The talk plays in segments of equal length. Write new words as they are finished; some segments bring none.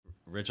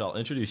Rich, I'll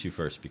introduce you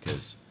first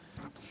because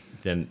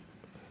then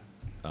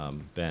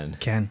Ben.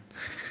 Ken.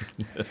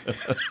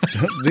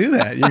 Don't do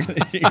that.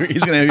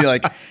 He's going to be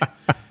like,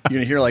 you're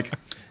going to hear like,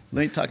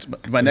 let me talk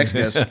to my next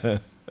guest,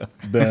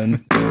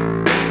 Ben.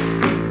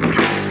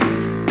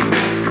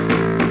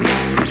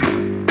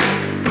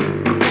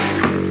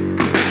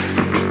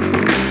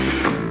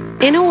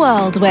 In a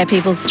world where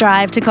people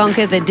strive to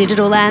conquer the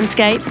digital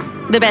landscape,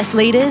 the best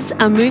leaders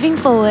are moving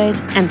forward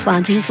and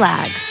planting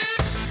flags.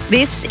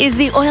 This is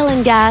the Oil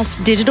and Gas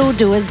Digital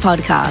Doers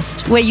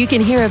podcast, where you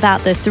can hear about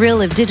the thrill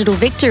of digital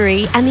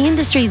victory and the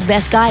industry's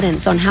best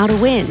guidance on how to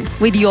win,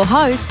 with your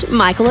host,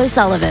 Michael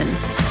O'Sullivan.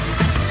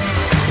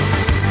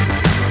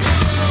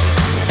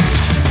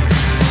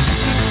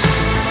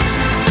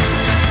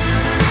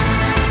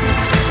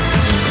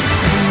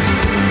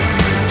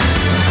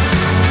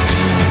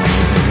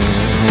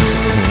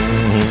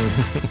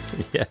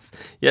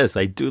 Yes,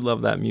 I do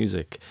love that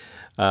music.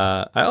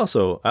 I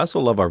also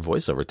love our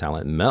voiceover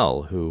talent,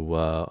 Mel, who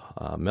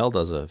Mel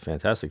does a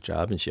fantastic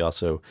job, and she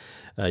also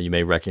you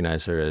may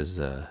recognize her as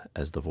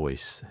the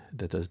voice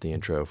that does the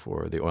intro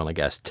for the Oil and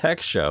Gas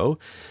Tech Show.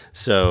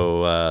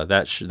 So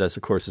that's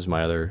of course is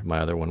my other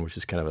one, which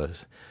is kind of a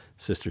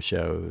sister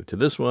show to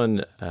this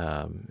one,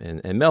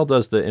 and Mel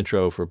does the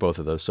intro for both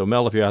of those. So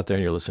Mel, if you're out there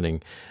and you're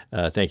listening,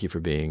 thank you for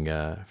being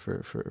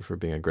for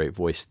being a great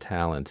voice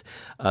talent.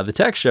 The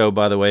Tech Show,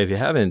 by the way, if you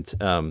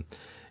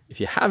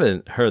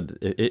haven't heard,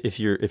 if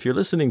you're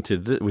listening to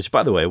this, which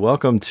by the way,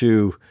 welcome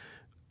to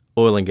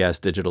Oil and Gas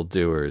Digital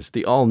Doers,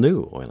 the all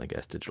new Oil and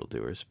Gas Digital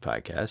Doers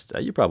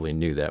podcast. You probably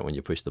knew that when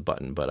you pushed the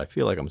button, but I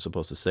feel like I'm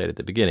supposed to say it at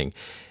the beginning.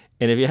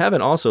 And if you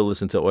haven't also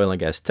listened to Oil and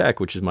Gas Tech,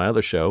 which is my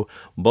other show,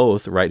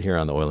 both right here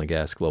on the Oil and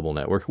Gas Global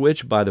Network,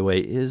 which, by the way,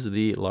 is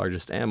the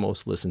largest and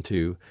most listened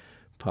to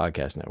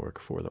podcast network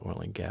for the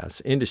oil and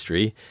gas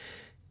industry.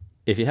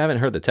 If you haven't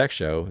heard the Tech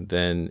Show,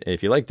 then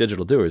if you like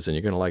Digital Doers, then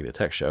you're going to like the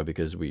Tech Show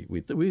because we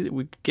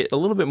get a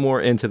little bit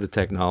more into the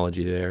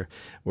technology there,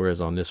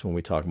 whereas on this one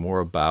we talk more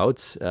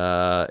about,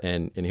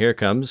 and here it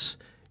comes,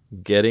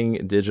 getting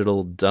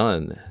digital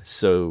done.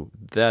 So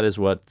that is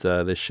what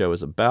this show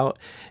is about,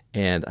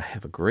 and I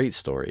have a great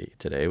story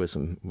today with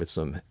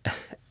some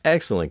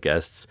excellent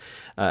guests.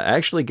 I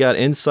actually got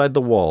inside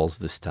the walls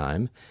this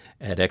time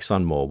at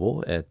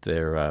ExxonMobil at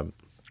their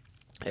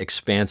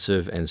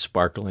expansive and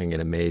sparkling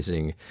and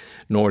amazing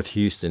North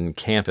Houston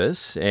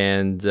campus,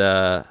 and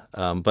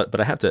but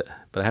I have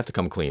to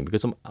come clean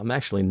because I'm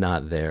actually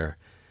not there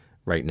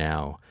right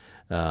now.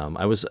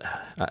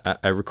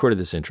 I recorded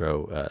this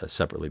intro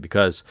separately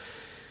because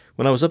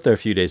when I was up there a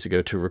few days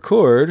ago to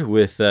record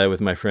with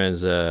my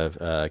friends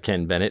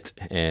Ken Bennett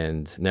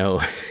and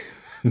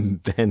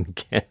Ben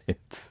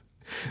Kennett.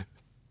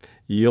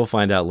 You'll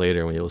find out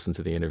later when you listen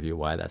to the interview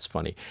why that's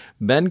funny.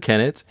 Ben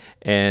Kennett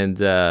and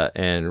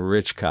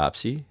Rich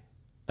Copsey,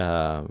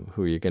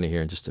 who you're going to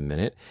hear in just a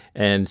minute.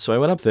 And so I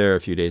went up there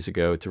a few days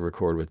ago to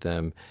record with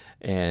them,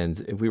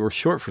 and we were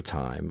short for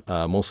time,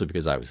 mostly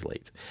because I was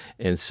late.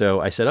 And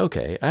so I said,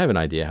 okay, I have an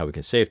idea how we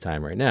can save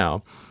time right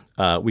now.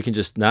 We can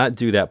just not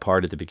do that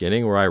part at the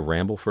beginning where I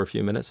ramble for a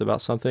few minutes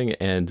about something,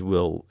 and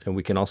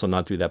we can also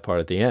not do that part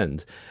at the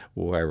end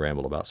where I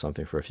ramble about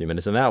something for a few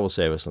minutes, and that will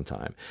save us some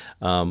time.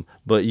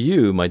 But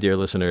you, my dear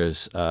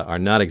listeners, are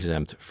not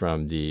exempt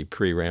from the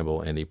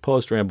pre-ramble and the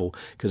post-ramble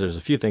because there's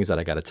a few things that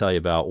I got to tell you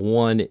about.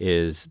 One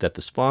is that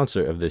the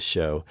sponsor of this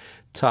show,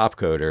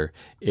 Topcoder,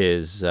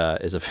 is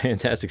a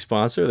fantastic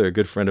sponsor. They're a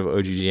good friend of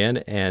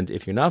OGGN, and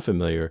if you're not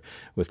familiar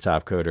with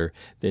Topcoder,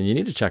 then you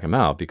need to check them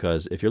out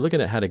because if you're looking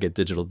at how to get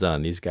digital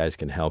done, these guys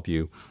can help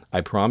you.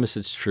 I promise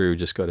it's true.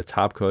 Just go to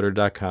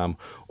topcoder.com,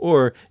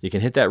 or you can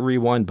hit that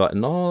rewind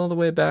button all the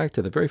way back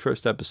to the very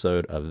first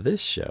episode of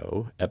this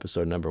show,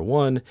 episode number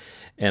 1,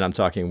 and I'm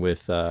talking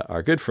with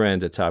our good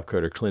friend at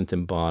Topcoder,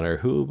 Clinton Bonner,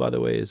 who, by the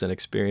way, is an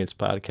experienced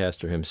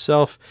podcaster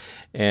himself,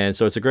 and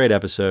so it's a great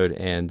episode,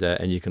 and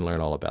you can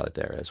learn all about it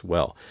there as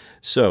well.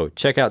 So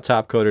check out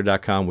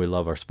topcoder.com. We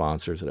love our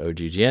sponsors at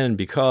OGGN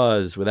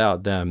because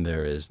without them,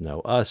 there is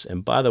no us.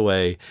 And by the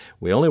way,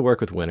 we only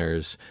work with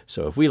winners.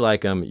 So if we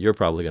like them, you're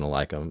probably going to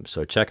like them.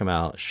 So check them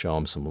out. Show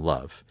them some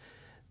love.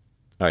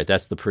 All right,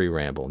 that's the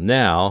pre-ramble.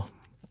 Now,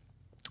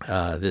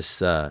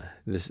 this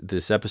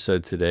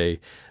episode today,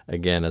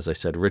 again, as I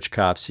said, Rich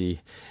Copsey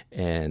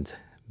and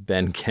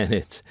Ben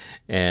Kennett,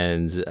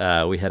 and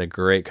we had a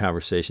great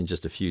conversation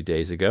just a few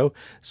days ago.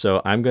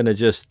 So I'm gonna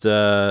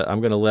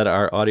let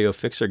our audio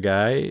fixer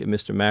guy,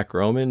 Mr. Mac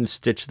Roman,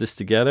 stitch this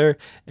together,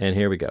 and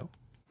here we go.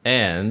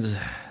 And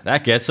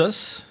that gets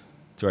us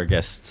to our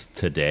guests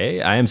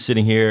today. I am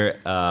sitting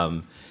here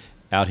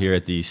out here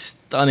at the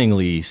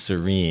stunningly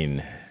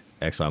serene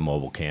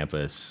ExxonMobil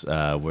campus,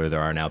 where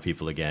there are now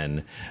people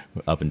again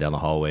up and down the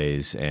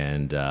hallways,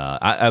 and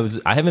I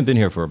haven't been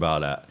here for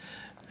about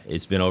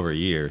it's been over a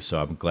year,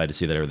 so I'm glad to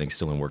see that everything's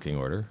still in working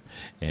order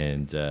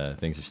and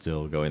things are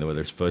still going the way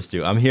they're supposed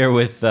to. I'm here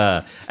with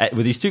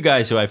these two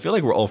guys who I feel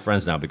like we're old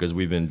friends now because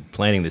we've been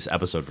planning this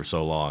episode for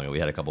so long, and we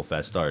had a couple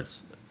false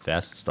starts.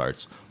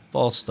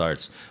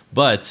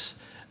 But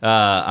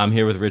I'm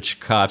here with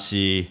Rich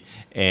Copsey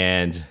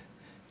and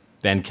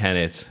Ben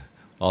Kennett,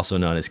 also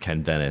known as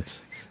Ken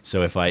Bennett.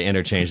 So if I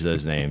interchange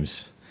those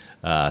names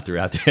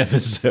throughout the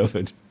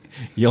episode,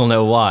 you'll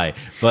know why.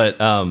 But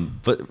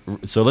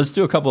so let's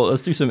do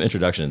some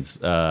introductions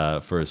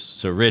first.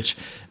 So Rich,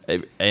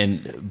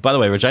 and by the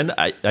way, Rich,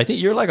 I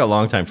think you're like a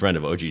longtime friend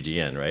of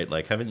OGGN, right?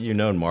 Like, haven't you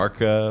known Mark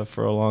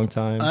for a long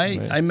time?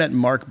 Right? I met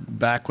Mark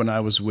back when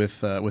I was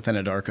with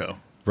Anadarko.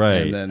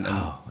 Right. And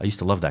I used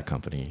to love that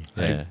company.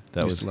 Yeah,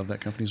 I used to love that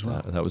company as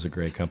well. That was a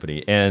great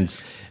company. And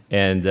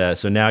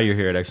so now you're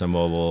here at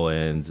ExxonMobil,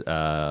 and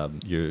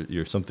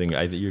you're something.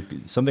 You're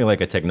something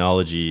like a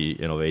technology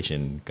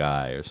innovation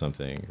guy or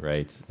something,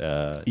 right?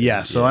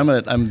 Yeah. So I'm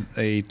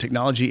a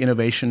technology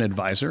innovation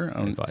advisor.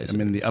 I'm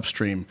in the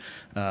upstream,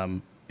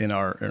 in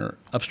our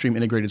upstream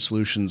integrated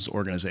solutions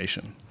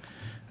organization,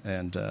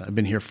 and I've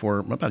been here for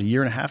about a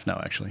year and a half now,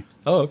 actually.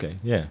 Oh, okay.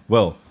 Yeah.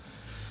 Well,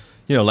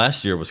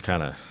 last year was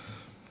kind of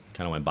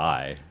went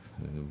by.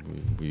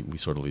 We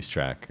sort of lose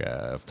track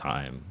of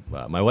time.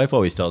 My wife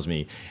always tells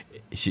me,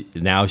 she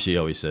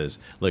always says,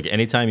 look,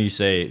 anytime you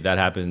say that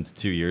happened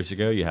 2 years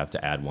ago, you have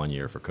to add 1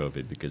 year for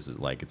COVID, because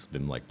it's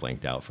been like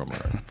blanked out from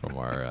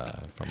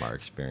our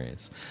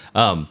experience.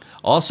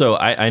 Also,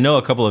 I know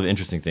a couple of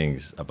interesting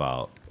things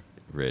about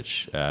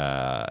Rich.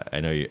 I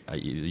know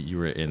you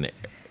were in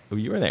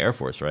the Air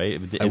Force,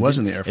 right? I was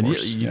in the Air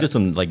Force. You did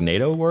some like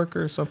NATO work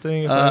or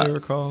something, if I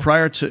recall.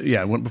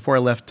 Before I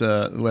left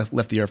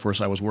the Air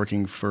Force, I was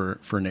working for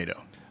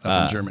NATO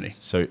up in Germany.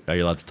 So, are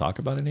you allowed to talk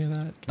about any of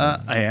that?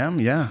 I am,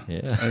 yeah.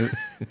 Yeah.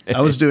 I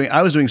was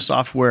doing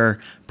software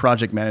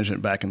project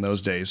management back in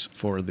those days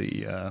for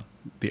the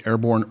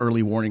airborne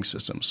early warning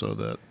system.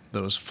 So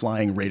those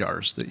flying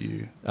radars that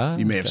you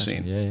may have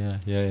seen. Yeah.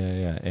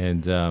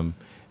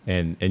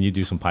 And you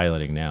do some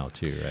piloting now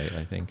too, right?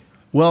 I think.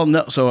 Well,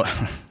 no. So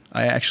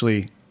I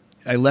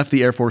left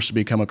the Air Force to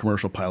become a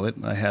commercial pilot.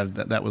 I had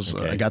that was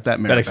Okay. I got that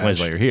merit That explains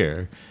badge. why you're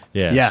here.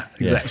 Yeah. Yeah,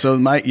 exactly. So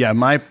my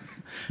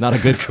Not a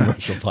good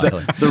commercial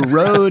pilot. the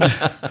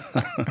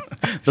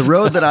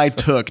road that I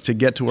took to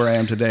get to where I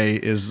am today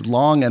is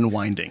long and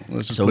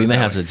winding. So we may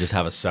have to just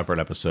have a separate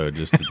episode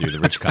just to do the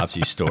Rich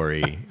Copsey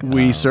story.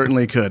 We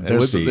certainly could.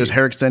 There's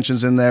hair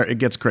extensions in there. It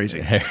gets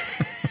crazy.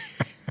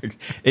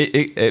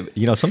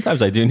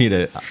 Sometimes I do need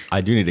a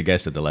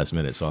guest at the last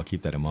minute, so I'll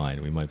keep that in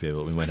mind. We might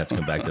have to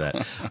come back to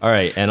that. All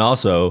right, and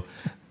also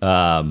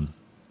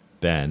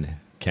Ben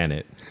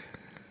Kennett,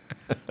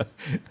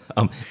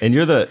 and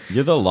you're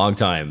the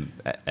longtime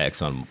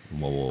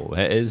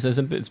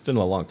ExxonMobil. It's been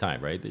a long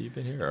time, right, that you've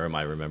been here, or am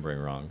I remembering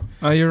wrong?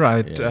 Oh, you're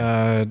right.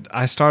 Yeah.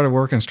 I started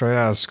working straight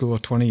out of school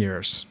 20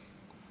 years.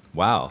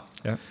 Wow.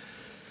 Yeah.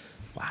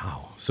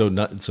 Wow. So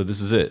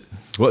this is it.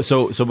 Well,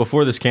 so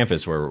before this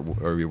campus,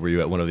 were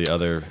you at one of the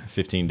other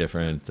 15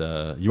 different?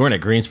 You weren't at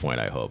Greenspoint,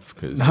 I hope.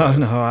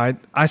 No.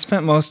 I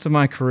spent most of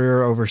my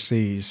career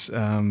overseas.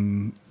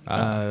 I'll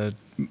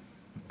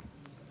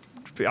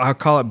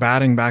call it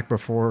batting back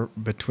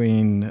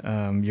between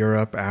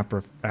Europe,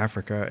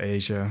 Africa,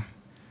 Asia,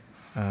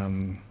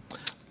 and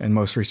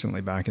most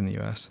recently back in the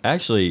U.S.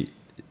 Actually,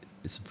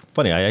 it's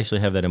funny. I actually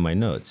have that in my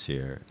notes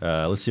here.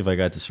 Let's see if I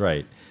got this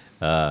right.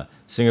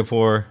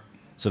 Singapore.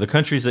 So the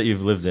countries that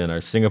you've lived in are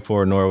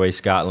Singapore, Norway,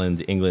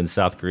 Scotland, England,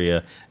 South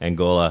Korea,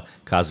 Angola,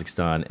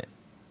 Kazakhstan,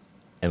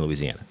 and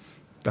Louisiana.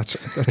 That's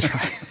right.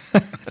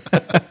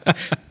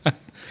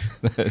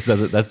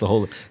 That's the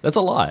whole. That's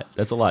a lot.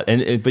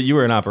 But you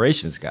were an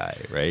operations guy,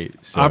 right?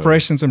 So,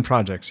 Operations and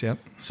projects. Yep.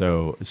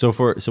 So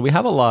we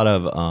have a lot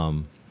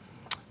of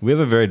we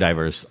have a very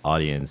diverse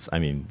audience. I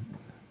mean,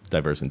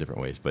 diverse in different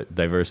ways, but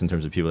diverse in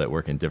terms of people that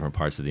work in different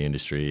parts of the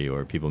industry,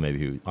 or people maybe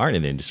who aren't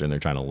in the industry and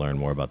they're trying to learn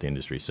more about the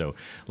industry. So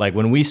like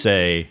when we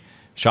say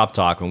shop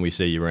talk, when we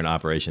say you were in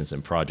operations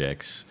and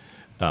projects,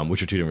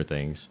 which are two different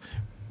things,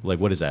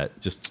 like what is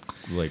that? Just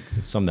like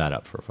sum that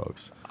up for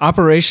folks.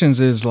 Operations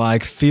is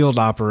like field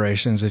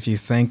operations. If you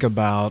think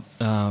about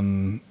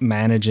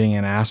managing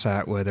an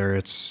asset, whether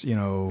it's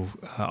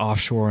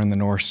offshore in the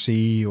North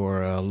Sea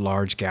or a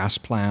large gas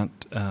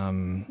plant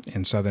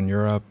in Southern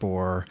Europe,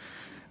 or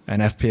an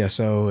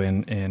FPSO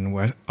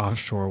in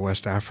offshore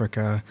West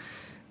Africa,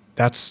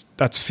 that's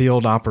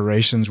field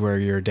operations where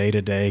you're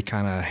day-to-day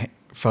kind of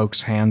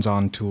folks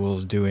hands-on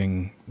tools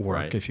doing work.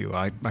 Right. If you,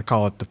 I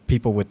call it the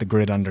people with the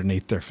grit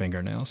underneath their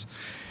fingernails.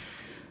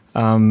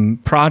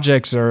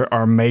 Projects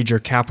are major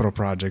capital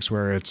projects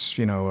where it's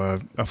a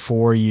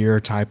 4-year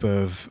type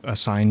of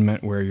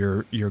assignment where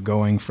you're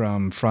going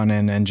from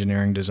front-end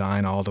engineering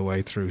design all the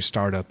way through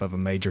startup of a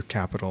major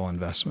capital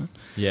investment.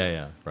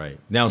 Yeah, right.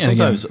 Now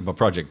sometimes a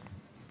project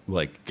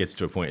like gets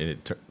to a point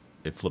and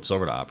it flips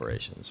over to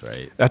operations,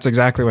 right? That's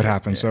exactly what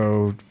happens. Yeah.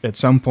 So at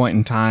some point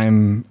in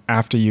time,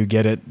 after you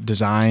get it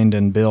designed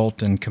and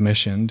built and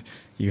commissioned,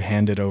 you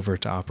hand it over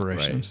to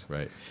operations.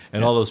 Right.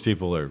 And all those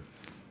people are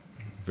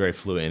very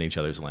fluent in each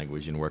other's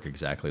language and work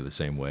exactly the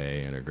same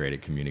way and are great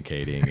at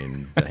communicating,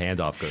 and the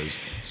handoff goes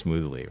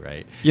smoothly,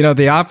 right?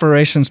 The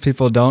operations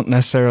people don't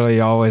necessarily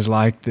always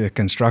like the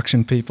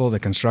construction people. The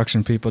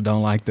construction people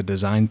don't like the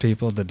design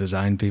people. The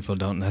design people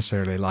don't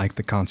necessarily like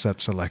the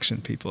concept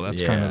selection people.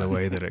 That's kind of the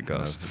way that it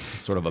goes.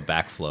 Sort of a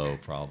backflow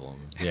problem.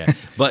 Yeah.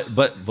 but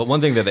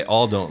one thing that they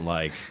all don't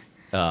like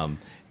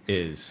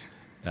is,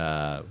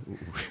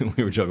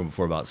 we were joking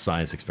before about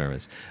science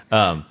experiments.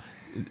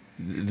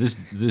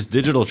 This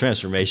digital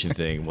transformation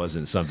thing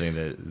wasn't something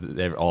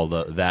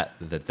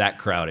that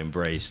crowd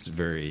embraced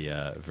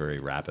very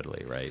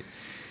rapidly, right?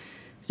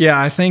 Yeah,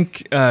 I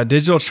think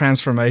digital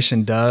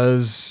transformation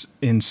does,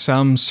 in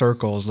some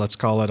circles, let's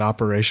call it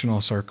operational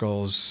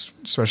circles,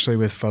 especially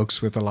with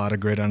folks with a lot of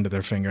grit under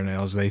their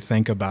fingernails, they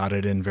think about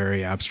it in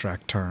very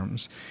abstract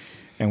terms.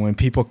 And when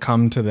people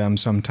come to them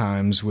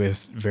sometimes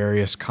with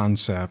various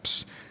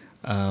concepts,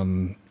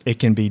 it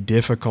can be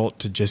difficult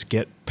to just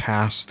get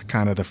past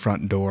kind of the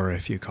front door,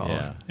 if you call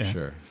it.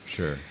 Yeah,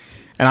 sure.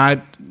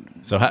 And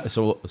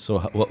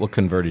what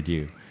converted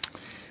you?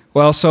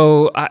 Well,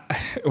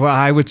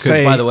 I would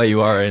say. By the way,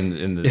 you are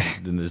in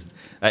this.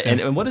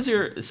 And what is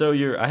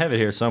your? I have it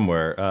here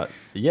somewhere.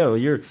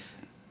 Your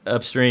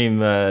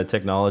upstream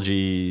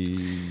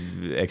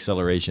technology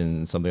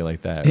acceleration, something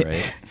like that,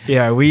 right?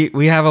 Yeah,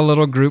 we have a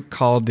little group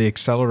called the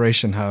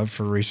Acceleration Hub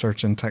for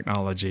Research and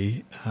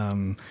Technology.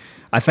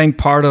 I think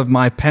part of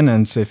my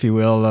penance, if you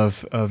will,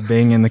 of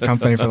being in the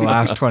company for the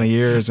last 20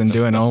 years and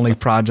doing only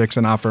projects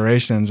and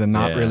operations and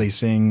not really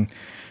seeing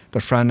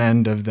the front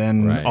end of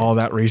all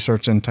that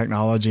research and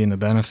technology and the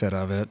benefit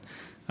of it.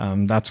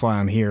 That's why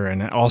I'm here,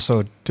 and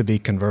also to be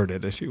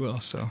converted, if you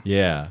will. So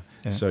yeah.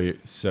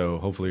 So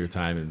hopefully your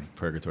time in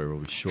purgatory will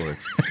be short.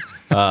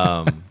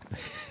 But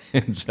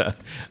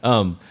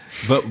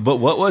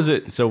what was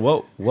it? So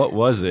what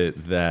was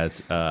it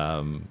that?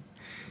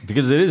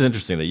 Because it is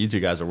interesting that you two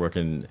guys are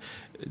working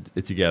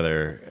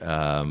together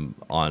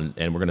on,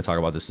 and we're going to talk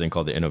about this thing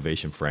called the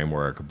innovation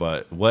framework.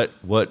 But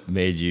what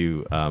made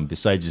you,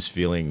 besides just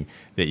feeling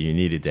that you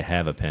needed to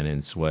have a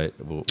penance, what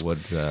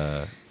flipped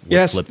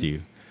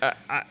you?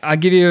 I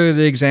give you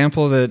the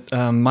example that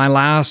my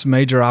last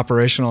major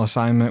operational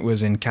assignment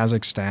was in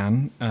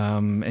Kazakhstan.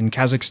 In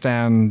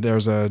Kazakhstan,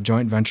 there's a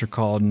joint venture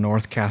called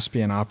North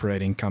Caspian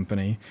Operating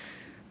Company.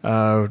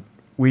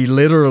 We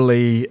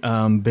literally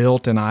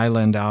built an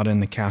island out in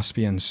the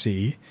Caspian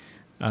Sea.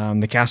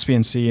 The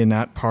Caspian Sea in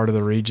that part of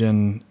the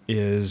region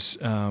is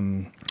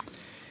an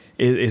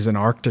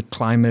Arctic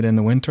climate in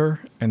the winter,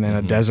 and then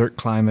a desert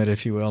climate,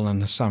 if you will, in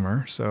the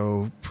summer.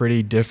 So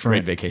pretty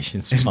different. Great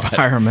vacation spot.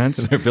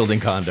 Environments. They're building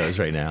condos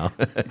right now.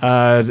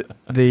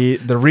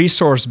 The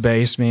resource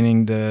base,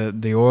 meaning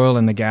the oil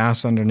and the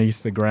gas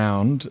underneath the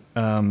ground,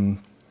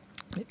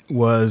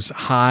 was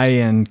high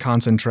in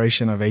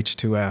concentration of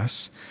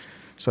H2S.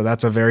 So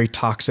that's a very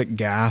toxic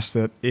gas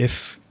that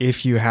if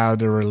you had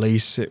to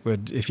release,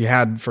 if you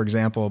had, for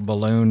example, a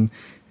balloon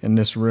in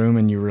this room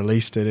and you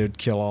released it, it would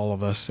kill all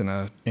of us in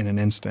an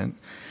instant.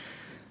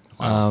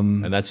 Wow.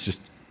 And that's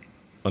just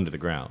under the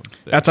ground.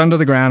 That's under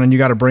the ground, and you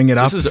got to bring it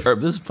up. This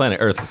is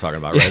planet Earth we're talking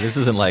about, right? This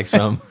isn't like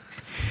some.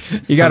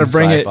 You got to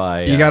bring it.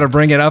 You got to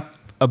bring it up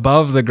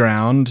above the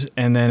ground,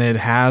 and then it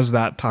has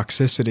that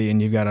toxicity,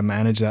 and you've got to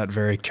manage that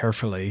very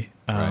carefully.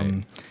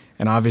 Right.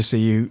 And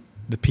obviously,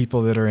 the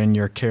people that are in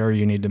your care,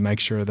 you need to make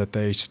sure that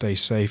they stay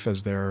safe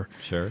as they're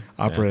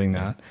operating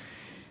that.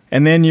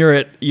 And then you're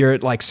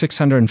at like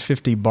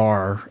 650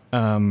 bar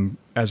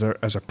as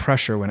a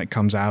pressure when it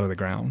comes out of the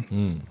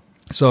ground.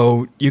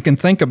 So you can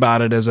think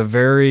about it as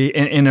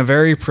in a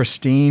very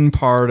pristine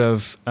part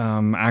of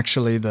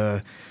actually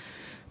the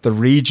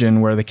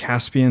region where the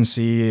Caspian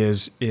Sea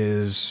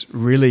is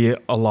really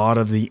a lot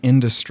of the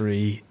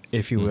industry,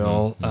 if you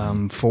will,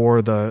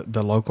 for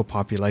the local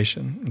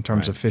population in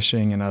terms of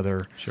fishing and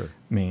other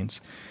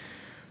means.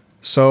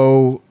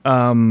 So,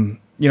 my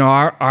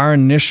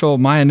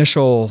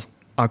initial,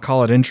 I'll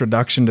call it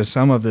introduction to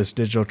some of this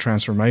digital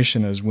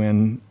transformation is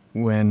when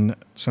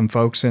some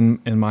folks in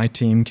my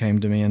team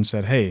came to me and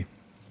said, hey,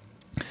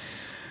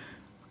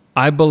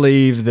 I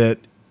believe that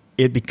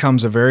it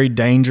becomes a very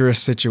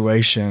dangerous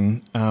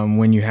situation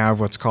when you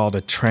have what's called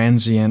a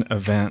transient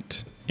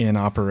event in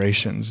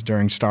operations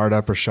during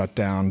startup or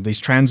shutdown. These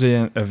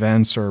transient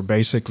events are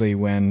basically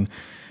when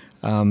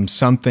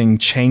something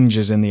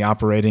changes in the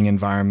operating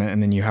environment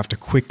and then you have to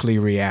quickly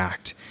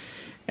react.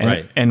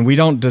 And we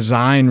don't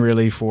design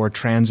really for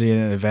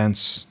transient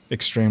events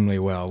extremely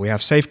well. We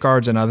have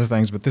safeguards and other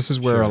things, but this is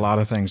where a lot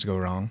of things go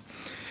wrong.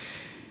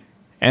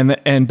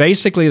 And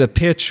basically the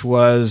pitch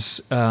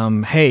was,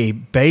 hey,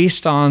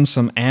 based on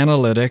some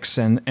analytics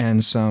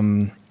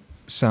and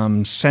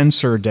some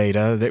sensor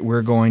data that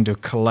we're going to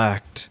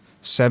collect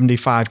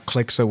 75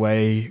 clicks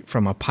away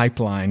from a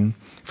pipeline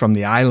from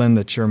the island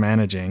that you're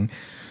managing,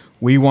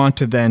 we want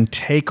to then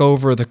take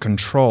over the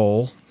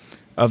control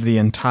of the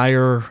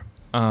entire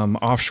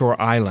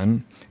offshore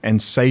island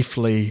and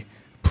safely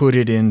put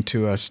it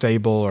into a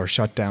stable or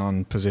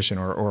shutdown position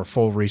or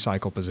full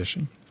recycle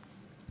position.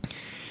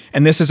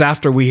 And this is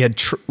after we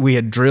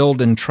had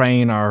drilled and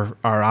trained our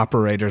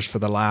operators for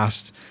the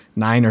last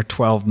 9 or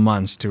 12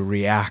 months to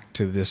react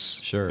to this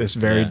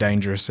very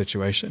dangerous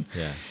situation.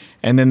 Yeah.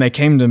 And then they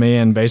came to me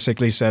and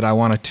basically said, I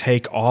want to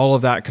take all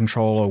of that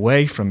control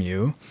away from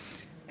you.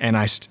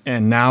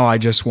 And now I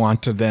just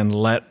want to then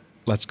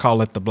let's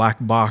call it the black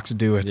box,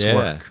 do its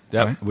work.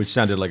 Right? Which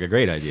sounded like a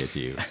great idea to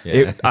you.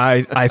 Yeah.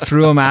 I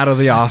threw him out of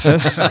the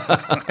office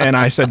and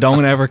I said,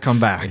 don't ever come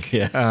back.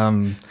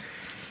 Yeah.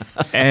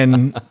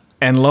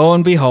 And lo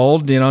and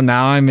behold,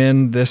 now I'm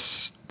in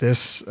this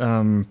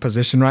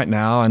position right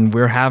now, and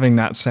we're having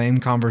that same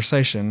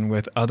conversation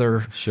with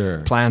other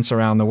plants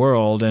around the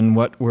world. And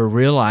what we're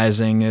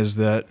realizing is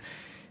that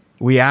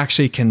we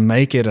actually can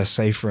make it a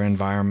safer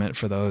environment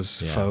for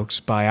those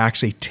folks by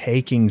actually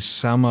taking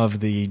some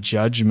of the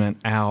judgment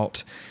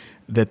out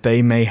that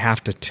they may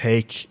have to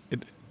take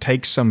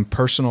some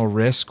personal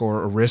risk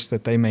or a risk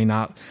that they may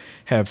not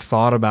have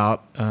thought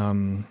about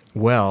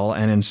well,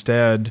 and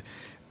instead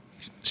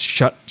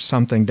shut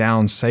something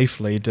down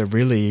safely to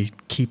really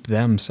keep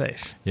them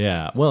safe.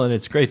 Yeah. Well, and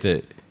it's great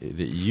that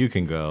you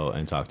can go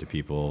and talk to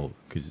people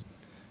because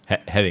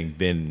having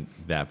been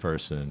that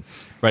person,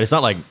 right? It's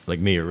not like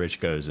me or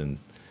Rich goes and,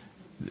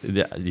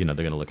 they're going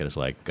to look at us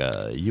like,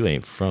 you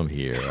ain't from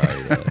here, are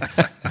you?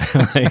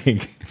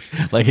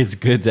 like it's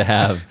good to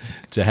have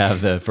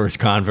the first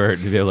convert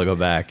to be able to go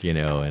back,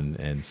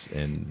 and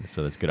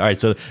so that's good. All right.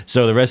 So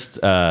the rest,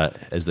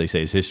 as they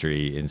say, is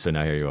history. And so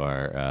now here you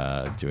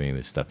are, doing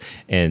this stuff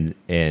and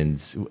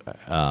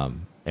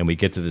we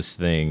get to this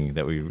thing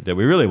that we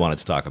really wanted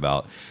to talk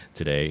about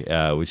today,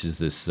 which is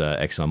this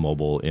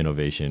ExxonMobil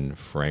Innovation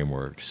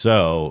Framework.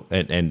 So,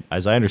 and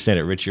as I understand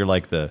it, Rich, you're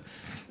like the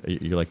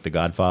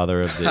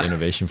godfather of the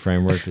innovation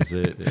framework. Is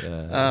it?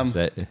 Is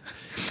that? I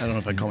don't know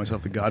if I'd call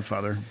myself the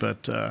godfather,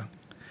 but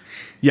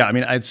yeah, I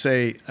mean, I'd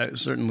say I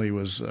certainly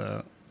was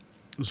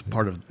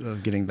part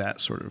of getting that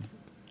sort of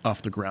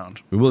off the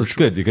ground. Well, it's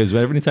good because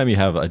every time you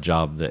have a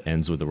job that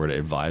ends with the word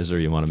advisor,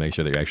 you want to make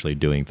sure that you're actually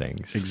doing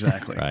things.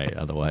 Exactly. Right.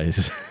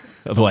 Otherwise,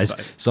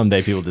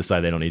 someday people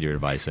decide they don't need your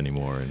advice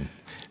anymore.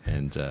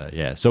 And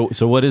yeah. So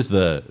what is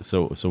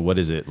what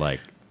is it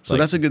like? So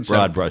that's a good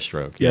broad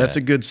brushstroke. Yeah, that's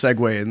a good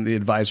segue in the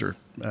advisor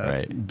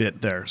bit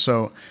there.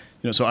 So,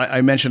 so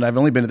I mentioned I've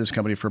only been at this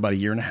company for about a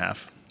year and a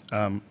half,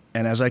 and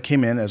as I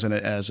came in as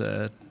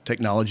a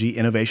technology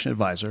innovation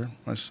advisor,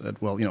 I said,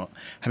 well,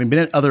 having been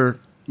at other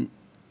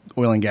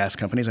oil and gas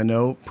companies, I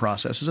know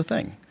process is a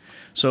thing.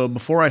 So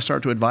before I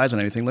start to advise on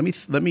anything,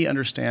 let me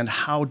understand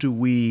how do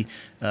we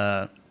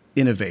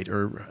innovate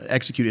or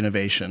execute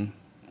innovation,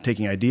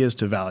 taking ideas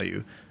to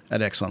value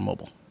at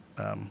ExxonMobil.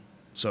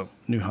 So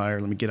new hire,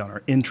 let me get on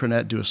our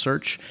intranet, do a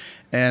search.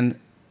 And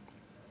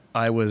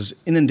I was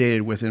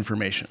inundated with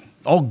information,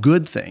 all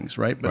good things,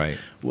 right? But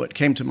what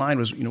came to mind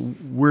was,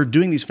 we're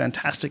doing these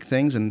fantastic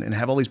things and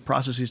have all these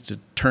processes to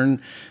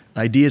turn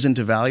ideas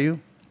into value,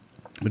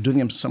 but doing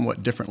them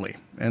somewhat differently.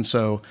 And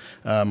so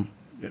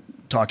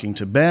talking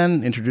to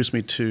Ben introduced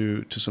me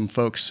to some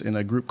folks in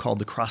a group called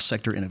the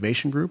Cross-Sector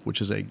Innovation Group, which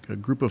is a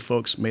group of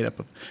folks made up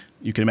of,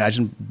 you can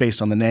imagine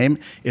based on the name,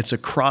 it's a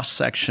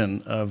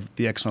cross-section of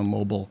the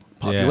ExxonMobil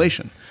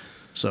population. Yeah.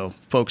 So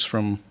folks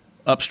from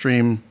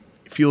upstream,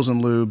 fuels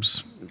and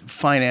lubes,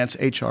 finance,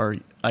 HR,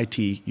 IT,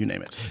 you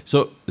name it.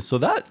 So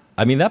that,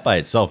 I mean, that by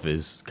itself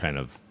is kind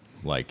of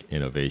like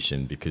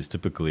innovation because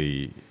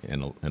typically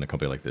in a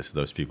company like this,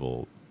 those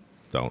people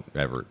don't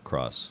ever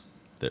cross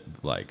that,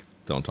 like,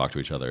 don't talk to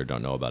each other,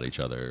 don't know about each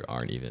other,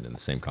 aren't even in the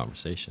same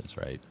conversations,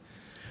 right?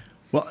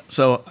 Well,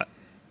 so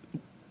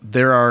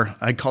there are,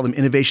 I call them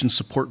innovation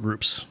support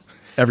groups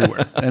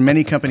everywhere, and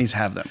many companies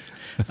have them.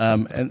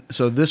 And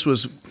so this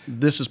is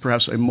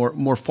perhaps a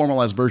more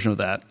formalized version of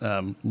that,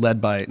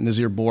 led by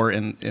Nazir Bohr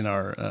in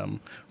our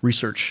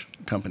research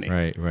company.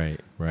 Right.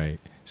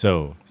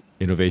 So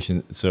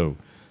innovation, so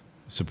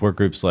support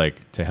groups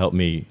like to help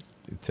me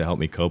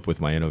cope with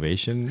my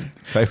innovation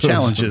type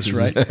challenges, of,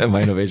 right?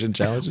 My innovation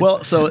challenges.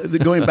 Well, so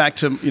going back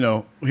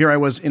to, here I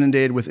was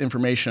inundated with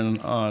information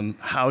on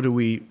how do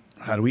we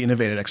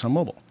innovate at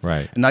ExxonMobil.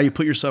 Right. And now you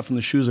put yourself in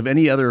the shoes of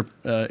any other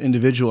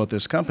individual at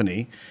this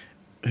company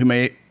who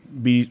may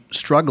be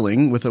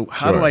struggling with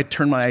how do I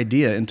turn my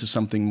idea into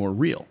something more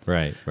real?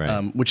 Right.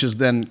 Which is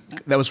that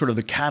was sort of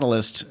the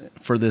catalyst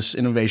for this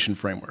innovation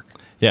framework.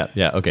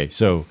 Yeah. Okay.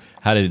 So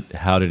how did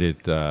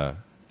it? So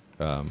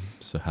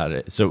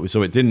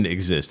it didn't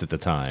exist at the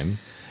time,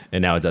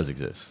 and now it does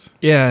exist.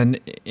 Yeah,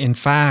 and in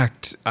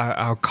fact,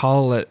 I'll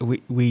call it.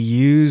 We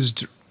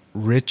used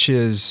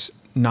Rich's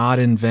 "not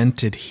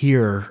invented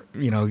here."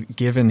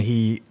 Given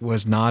he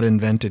was not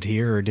invented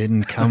here or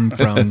didn't come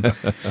from,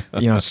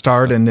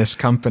 start in this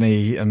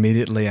company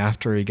immediately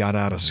after he got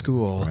out of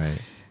school. Right.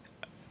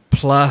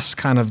 Plus,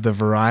 kind of the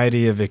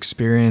variety of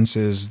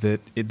experiences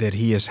that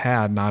he has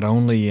had, not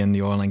only in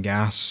the oil and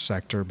gas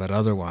sector but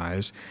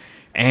otherwise.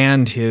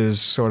 And his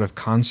sort of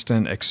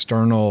constant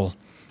external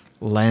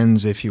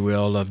lens, if you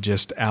will, of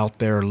just out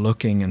there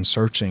looking and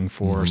searching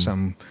for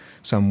some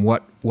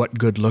what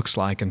good looks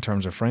like in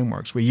terms of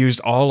frameworks. We used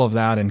all of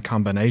that in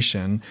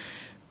combination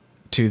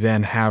to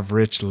then have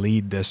Rich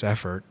lead this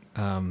effort,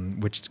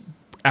 which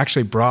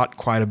actually brought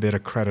quite a bit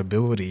of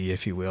credibility,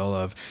 if you will,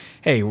 of,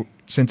 hey,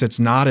 since it's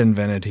not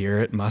invented here,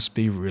 it must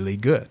be really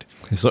good.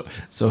 So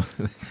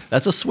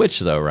that's a switch,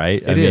 though,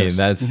 right? It is.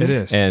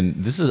 And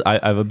this is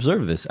I've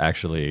observed this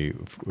actually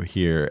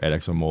here at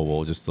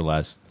ExxonMobil just the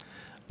last,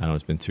 I don't know,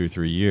 it's been 2 or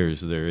 3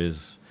 years.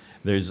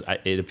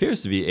 It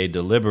appears to be a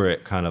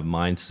deliberate kind of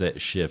mindset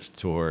shift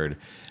toward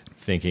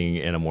thinking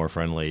in a more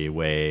friendly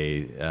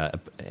way,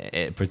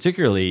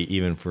 particularly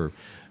even for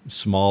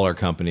smaller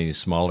companies,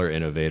 smaller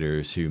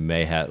innovators who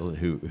may have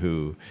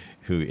who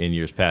in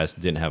years past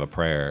didn't have a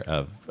prayer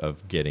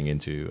of getting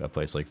into a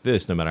place like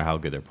this, no matter how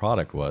good their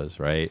product was,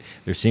 right?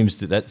 That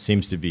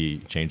seems to be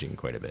changing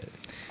quite a bit.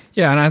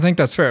 Yeah, and I think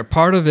that's fair.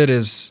 Part of it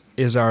is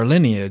our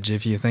lineage.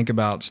 If you think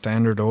about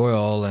Standard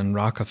Oil and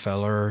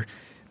Rockefeller,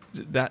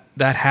 that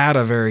had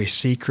a very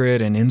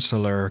secret and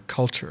insular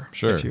culture,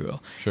 sure, if you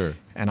will. Sure.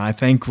 And I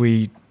think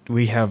we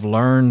have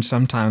learned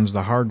sometimes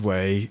the hard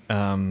way.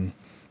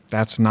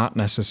 That's not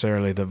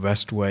necessarily the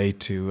best way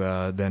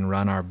to then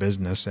run our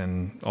business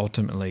and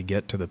ultimately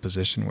get to the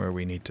position where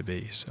we need to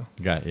be. So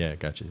got you.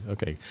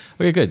 Okay,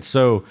 good.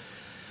 So,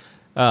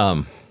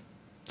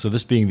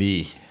 this being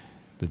the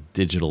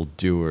Digital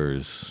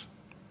Doers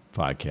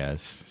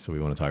podcast, so we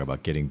want to talk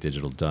about getting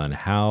digital done.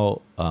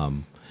 How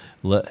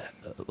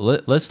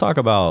let's talk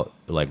about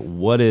like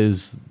what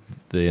is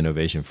the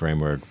innovation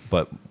framework,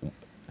 but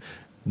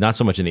not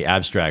so much in the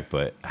abstract,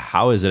 but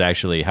how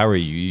are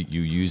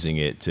you using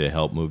it to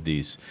help move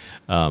these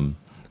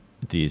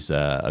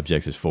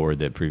objectives forward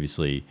that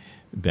previously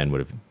Ben would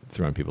have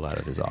thrown people out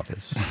of his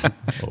office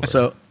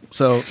over?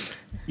 So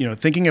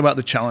thinking about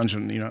the challenge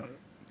and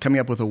coming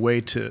up with a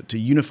way to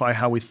unify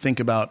how we think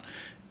about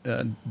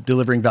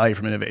delivering value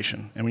from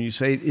innovation. And when you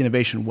say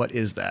innovation, what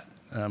is that?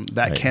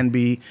 That can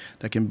be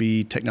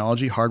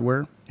technology,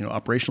 hardware,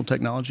 operational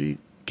technology,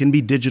 can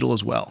be digital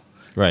as well.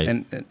 Right.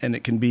 And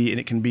it can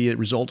be a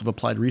result of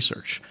applied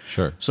research.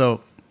 Sure.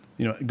 So,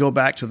 go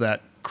back to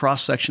that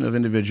cross section of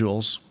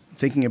individuals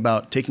thinking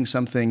about taking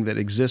something that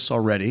exists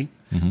already.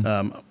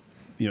 Mm-hmm.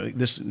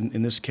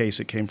 In this case,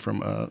 it came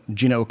from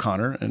Gina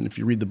O'Connor, and if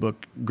you read the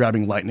book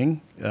Grabbing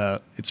Lightning,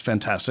 it's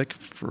fantastic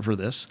for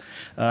this.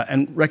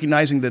 And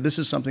recognizing that this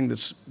is something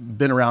that's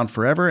been around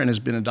forever and has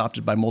been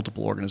adopted by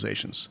multiple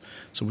organizations.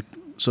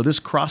 So this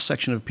cross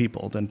section of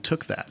people then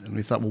took that, and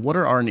we thought, well, what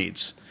are our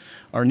needs?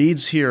 Our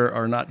needs here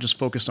are not just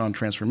focused on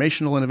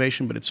transformational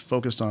innovation, but it's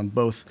focused on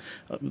both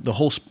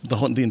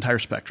the entire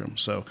spectrum.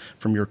 So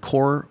from your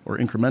core or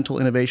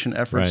incremental innovation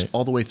efforts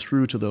all the way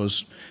through to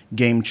those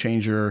game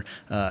changer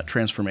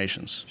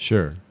transformations.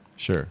 Sure.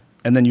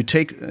 And then you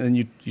take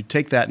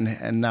that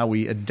and now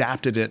we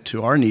adapted it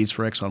to our needs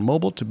for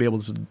ExxonMobil to be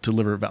able to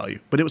deliver value.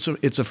 But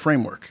it's a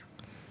framework.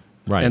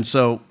 Right. And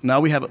so now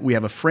we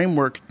have a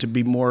framework to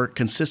be more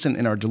consistent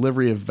in our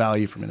delivery of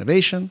value from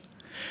innovation.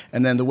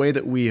 And then the way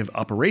that we have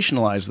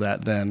operationalized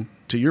that then,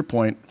 to your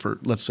point, for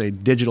let's say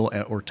digital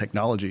or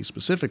technology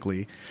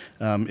specifically,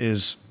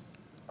 is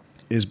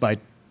by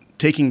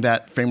taking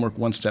that framework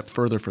one step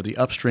further for the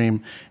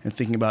upstream and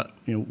thinking about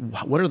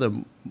what are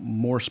the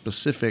more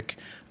specific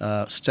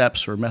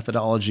steps or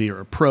methodology or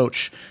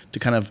approach to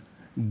kind of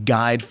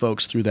guide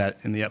folks through that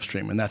in the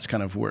upstream. And that's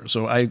kind of where.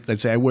 So I'd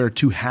say I wear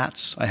 2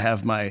 hats. I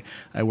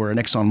wear an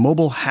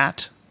ExxonMobil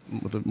hat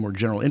with a more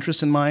general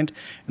interest in mind,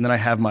 and then I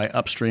have my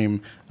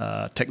upstream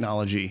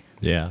technology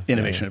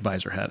innovation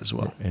advisor hat as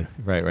well.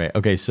 Right.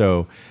 Okay,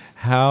 so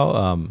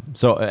how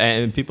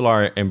and people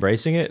are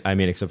embracing it? I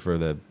mean, except for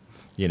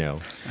we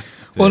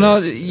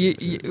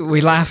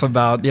laugh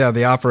about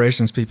the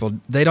operations people.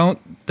 They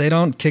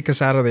don't kick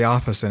us out of the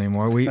office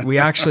anymore. We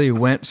actually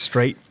went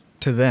straight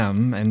to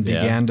them and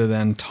began to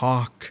then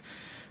talk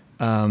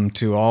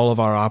to all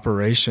of our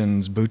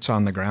operations boots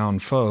on the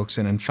ground folks,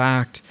 and in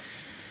fact,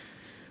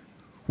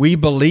 we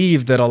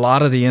believe that a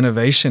lot of the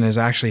innovation is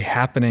actually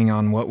happening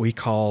on what we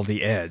call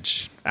the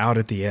edge, out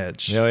at the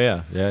edge. Oh,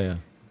 yeah.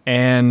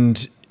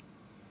 And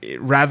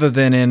rather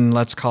than in,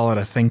 let's call it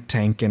a think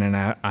tank in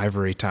an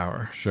ivory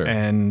tower. Sure.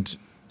 And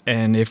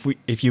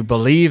if you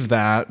believe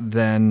that,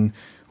 then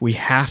we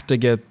have to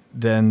get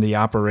then the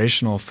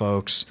operational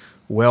folks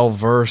well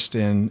versed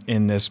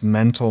in this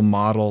mental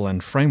model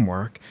and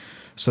framework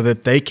so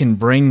that they can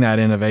bring that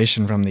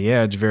innovation from the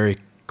edge very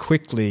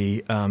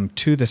quickly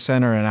to the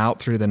center and out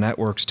through the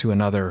networks to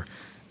another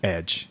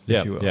edge,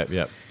 if you will.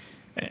 Yeah.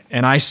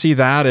 And I see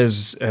that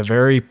as a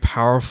very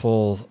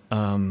powerful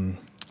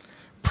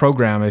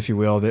program, if you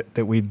will,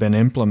 that we've been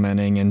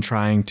implementing and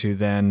trying to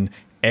then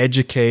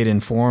educate,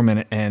 inform,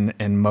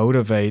 and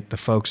motivate the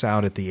folks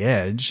out at the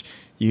edge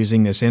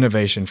using this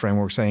innovation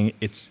framework, saying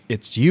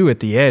it's you at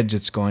the edge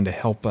that's going to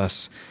help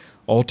us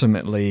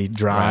ultimately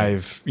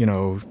drive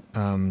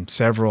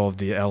several of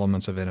the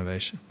elements of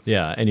innovation.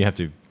 Yeah, and you have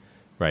to.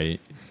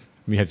 Right,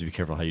 you have to be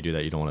careful how you do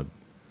that. You don't want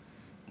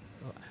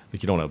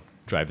to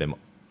drive them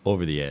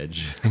over the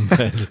edge.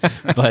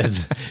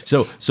 but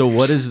so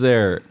what is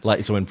there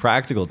like? So in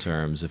practical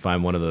terms, if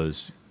I'm one of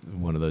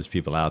those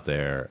people out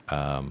there,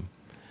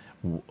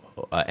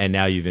 and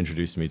now you've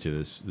introduced me to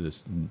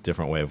this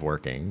different way of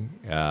working.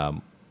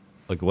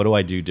 Like, what do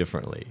I do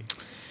differently?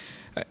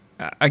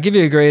 I'll give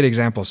you a great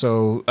example.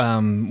 So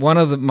one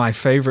of my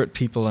favorite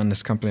people in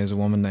this company is a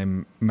woman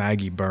named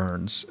Maggie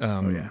Burns.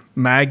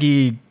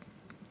 Maggie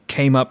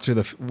came up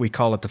through we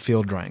call it the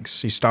field ranks.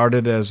 She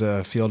started as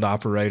a field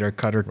operator,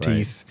 cut her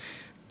teeth,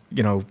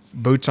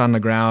 boots on the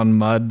ground,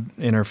 mud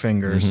in her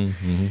fingers.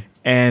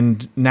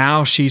 And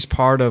now she's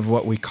part of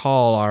what we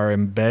call our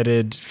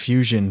embedded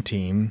fusion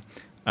team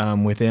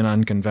within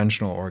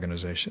Unconventional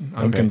organization.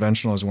 Okay.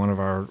 Unconventional is one of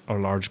our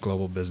large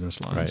global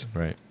business lines.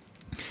 Right.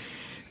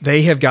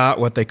 They have got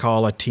what they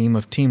call a team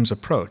of teams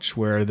approach,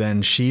 where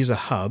then she's a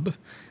hub,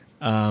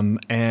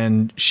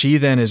 and she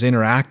then is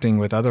interacting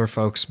with other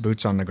folks,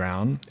 boots on the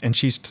ground, and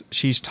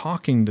she's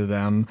talking to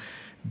them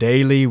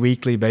daily,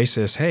 weekly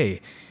basis.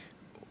 Hey,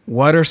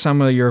 what are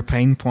some of your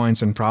pain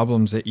points and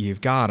problems that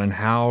you've got, and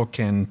how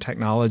can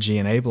technology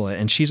enable it?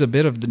 And she's a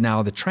bit of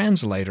now the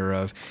translator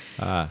of,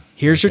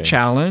 here's your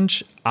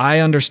challenge. I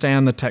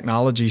understand the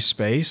technology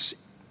space,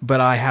 but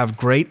I have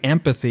great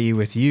empathy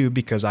with you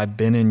because I've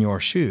been in your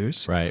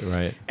shoes.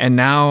 Right. And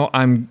now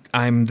I'm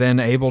then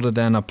able to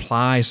then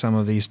apply some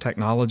of these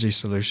technology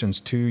solutions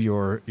to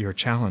your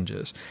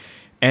challenges.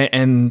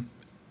 And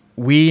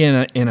we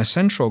in a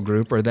central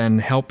group are then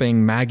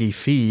helping Maggie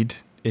feed,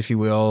 if you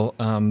will,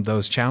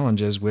 those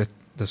challenges with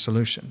the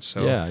solutions.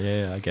 So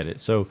yeah, I get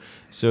it. So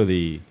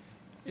the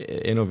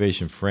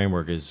innovation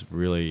framework is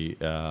really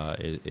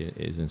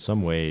is in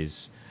some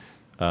ways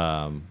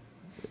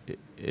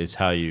is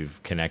how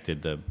you've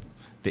connected the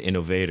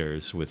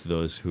innovators with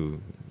those who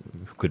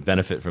could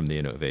benefit from the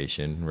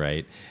innovation,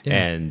 right?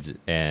 Yeah.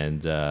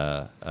 And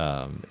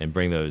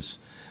bring those.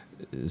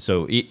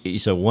 So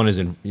one is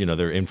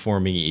they're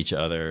informing each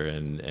other,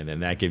 and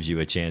then that gives you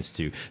a chance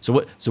to. So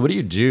what do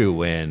you do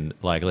when,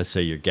 like, let's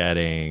say you're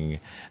getting.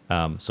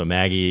 So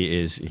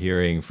Maggie is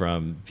hearing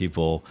from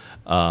people,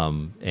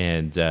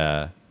 and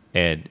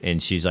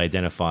she's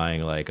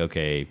identifying, like,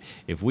 okay,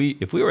 if we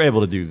were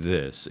able to do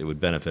this, it would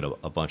benefit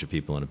a bunch of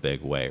people in a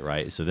big way,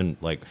 right? So then,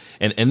 like,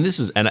 and this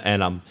is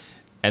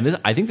this,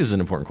 I think this is an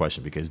important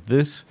question, because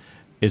this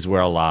is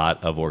where a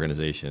lot of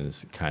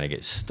organizations kind of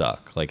get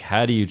stuck. Like,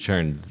 how do you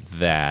turn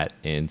that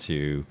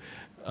into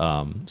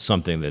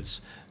something that's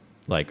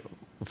like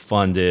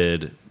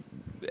funded,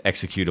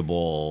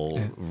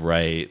 executable,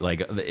 right?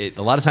 Like,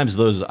 a lot of times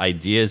those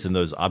ideas and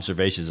those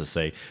observations that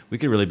say we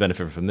could really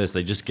benefit from this,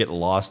 they just get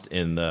lost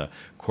in the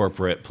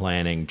corporate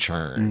planning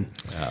churn.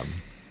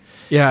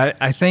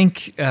 I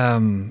think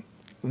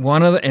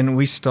and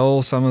we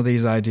stole some of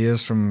these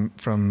ideas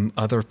from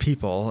other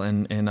people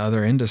and in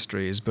other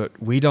industries, but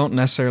we don't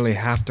necessarily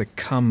have to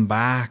come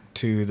back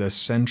to the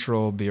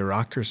central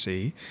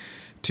bureaucracy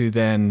to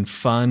then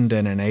fund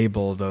and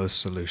enable those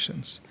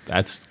solutions.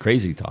 That's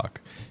crazy talk.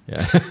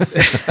 Yeah.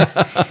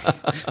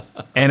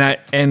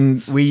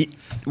 and we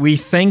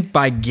think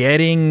by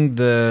getting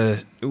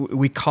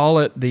we call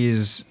it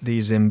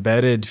these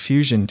embedded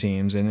fusion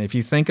teams. And if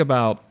you think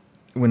about,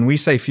 when we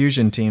say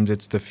fusion teams,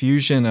 it's the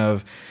fusion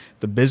of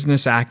the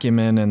business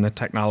acumen and the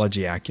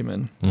technology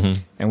acumen.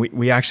 Mm-hmm. And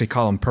we actually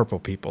call them purple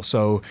people.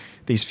 So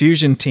these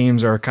fusion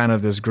teams are kind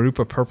of this group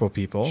of purple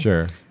people.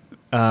 Sure.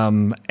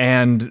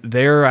 And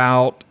they're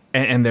out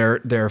and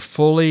they're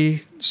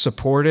fully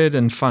supported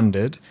and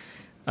funded.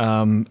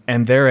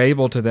 And they're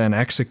able to then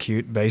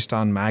execute based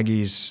on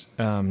Maggie's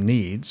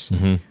needs,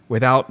 mm-hmm.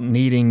 without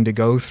needing to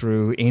go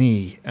through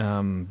any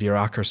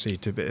bureaucracy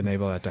to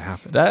enable that to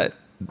happen.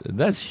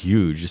 That's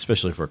huge,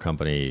 especially for a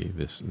company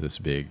this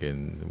big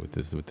and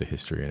with the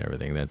history and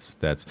everything.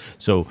 That's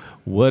so.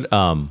 What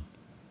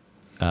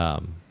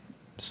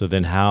so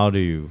then how do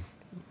you?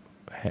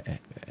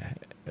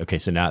 Okay,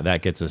 so now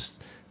that gets us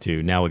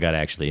to, now we got to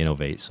actually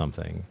innovate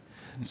something.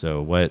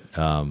 So what?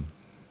 If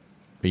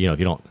you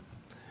don't.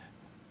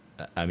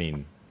 I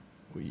mean,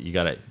 you've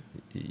got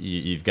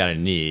a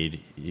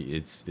need.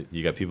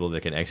 You got people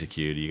that can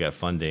execute. You got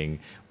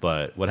funding,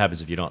 but what happens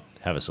if you don't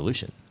have a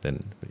solution?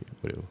 Then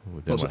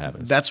what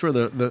happens? That's where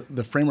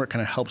the framework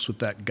kind of helps with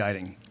that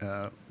guiding,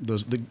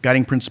 the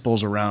guiding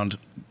principles around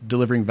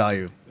delivering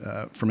value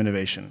from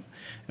innovation.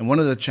 And one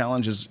of the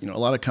challenges, a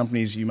lot of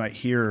companies, you might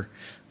hear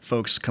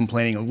folks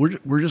complaining,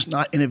 we're just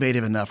not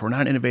innovative enough. We're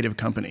not an innovative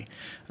company,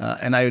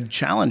 and I would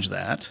challenge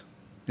that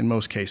in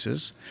most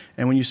cases.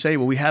 And when you say,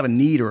 well, we have a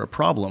need or a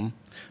problem,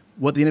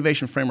 what the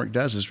innovation framework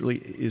does is really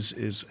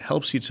is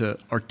helps you to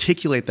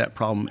articulate that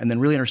problem and then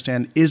really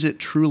understand, is it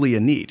truly a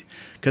need?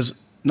 Because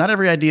not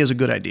every idea is a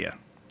good idea,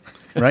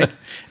 right?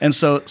 And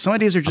so some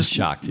ideas are just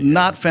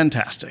not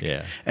fantastic.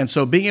 Yeah. And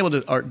so being able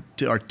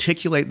to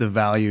articulate the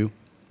value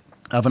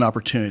of an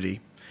opportunity,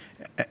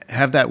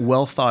 have that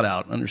well thought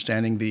out,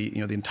 understanding the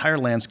entire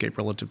landscape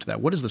relative to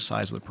that. What is the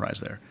size of the prize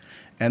there?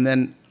 And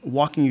then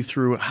walking you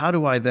through, how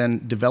do I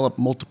then develop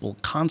multiple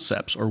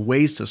concepts or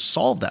ways to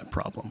solve that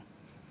problem,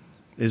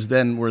 is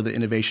then where the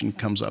innovation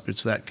comes up.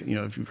 It's that,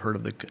 if you've heard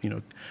of the,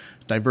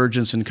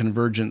 divergence and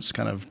convergence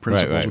kind of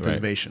principles with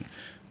innovation.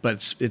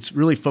 But it's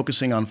really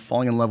focusing on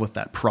falling in love with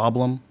that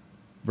problem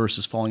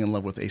versus falling in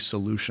love with a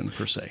solution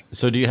per se.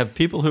 So do you have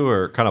people who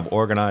are kind of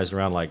organized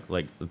around like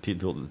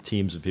the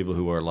teams of people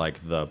who are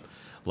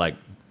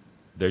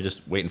they're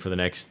just waiting for the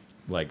next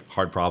like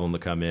hard problem to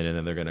come in, and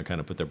then they're going to kind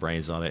of put their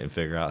brains on it and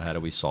figure out how do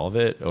we solve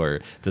it? Or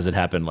does it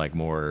happen like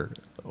more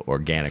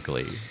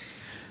organically?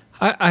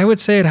 I would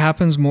say it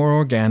happens more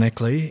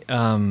organically.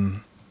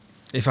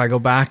 If I go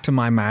back to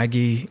my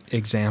Maggie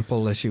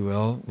example, if you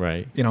will,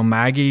 right?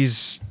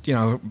 Maggie's,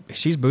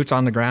 she's boots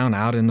on the ground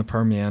out in the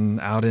Permian,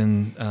 out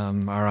in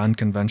our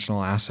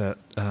unconventional asset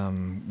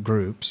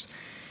groups.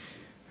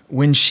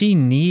 When she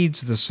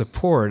needs the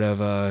support of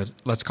a,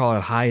 let's call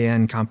it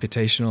high-end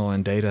computational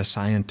and data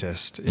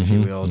scientist, if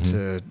you will,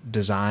 to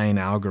design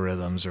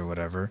algorithms or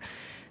whatever,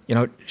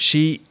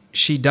 she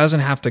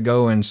doesn't have to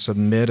go and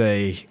submit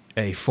a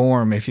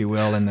form, if you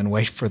will, and then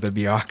wait for the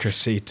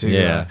bureaucracy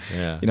to,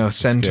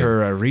 send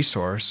her a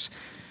resource.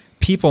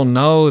 People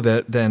know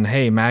that then,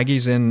 hey,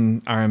 Maggie's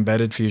in our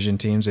embedded fusion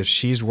teams. If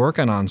she's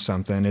working on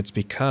something, it's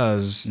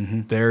because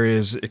there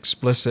is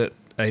explicit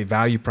a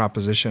value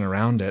proposition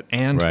around it,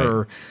 and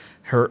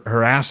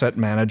her asset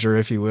manager,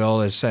 if you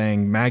will, is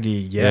saying, Maggie,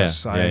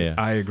 yes,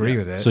 I agree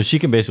with it. So she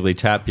can basically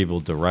tap people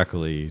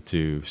directly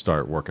to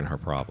start working her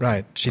problem.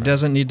 Right. She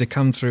doesn't need to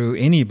come through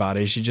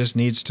anybody. She just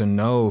needs to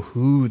know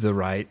who the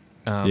right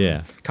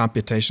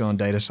computational and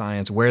data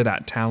science, where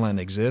that talent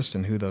exists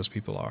and who those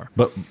people are.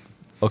 But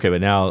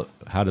now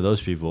how do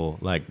those people,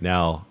 like,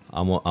 now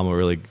I'm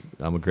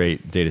a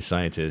great data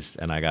scientist,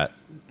 and I got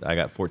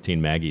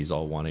 14 Maggies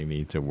all wanting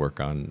me to work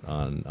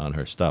on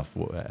her stuff.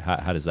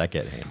 How does that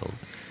get handled?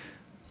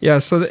 Yeah,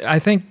 so I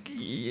think,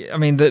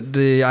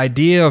 the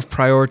idea of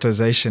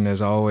prioritization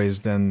is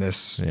always then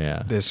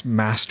this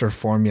master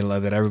formula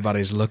that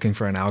everybody's looking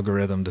for an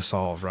algorithm to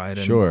solve, right?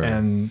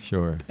 And,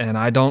 sure. And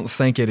I don't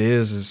think it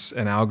is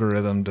an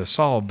algorithm to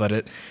solve,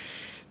 but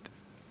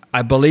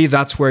I believe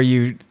that's where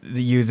you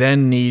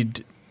then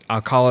need,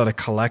 I'll call it a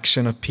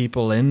collection of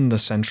people in the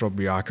central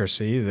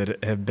bureaucracy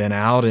that have been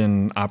out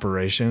in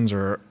operations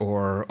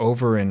or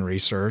over in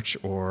research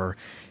or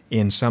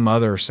in some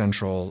other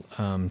central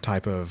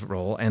type of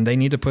role, and they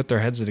need to put their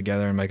heads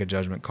together and make a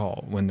judgment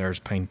call when there's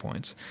pain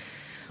points.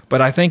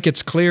 But I think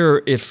it's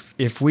clear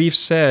if we've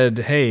said,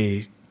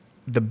 hey,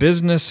 the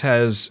business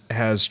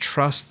has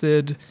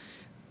trusted,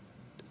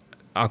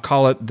 I'll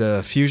call it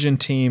the fusion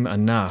team,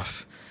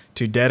 enough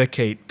to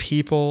dedicate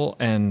people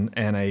and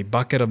a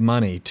bucket of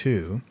money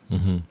to,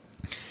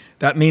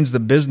 that means the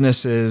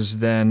business is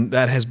then,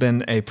 that has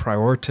been a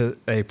prioritized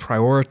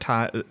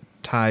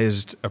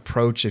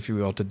approach, if you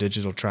will, to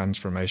digital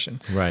transformation.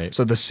 Right.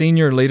 So the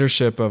senior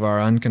leadership of our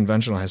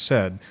unconventional has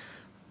said,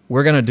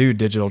 we're going to do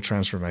digital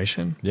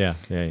transformation. Yeah.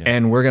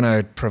 And we're going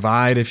to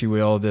provide, if you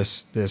will,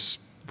 this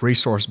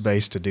resource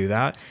base to do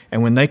that.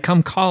 And when they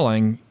come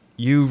calling,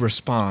 you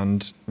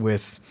respond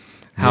with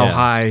how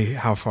high,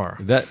 how far.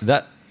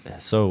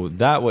 So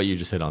what you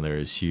just hit on there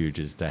is huge,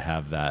 is to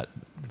have that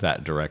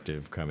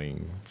directive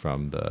coming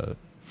from the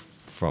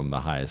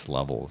highest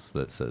levels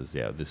that says,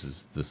 this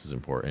is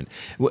important.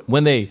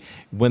 When they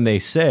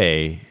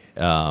say,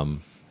 so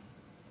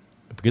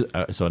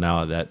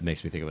now that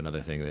makes me think of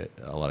another thing that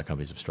a lot of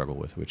companies have struggled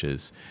with, which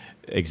is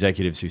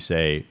executives who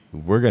say,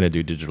 we're going to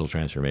do digital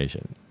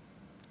transformation,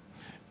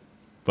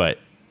 but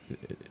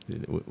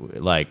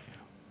like,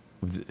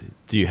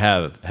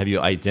 have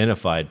you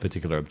identified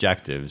particular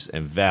objectives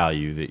and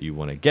value that you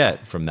want to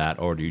get from that,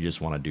 or do you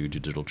just want to do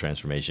digital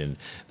transformation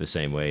the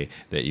same way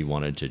that you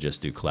wanted to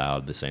just do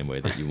cloud, the same way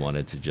that you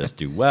wanted to just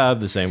do web,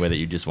 the same way that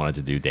you just wanted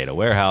to do data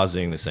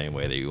warehousing, the same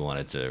way that you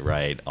wanted to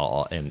write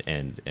all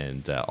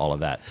all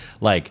of that?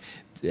 Like,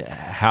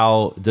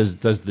 how does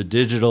the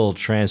digital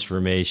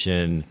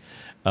transformation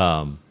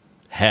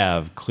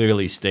have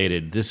clearly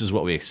stated this is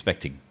what we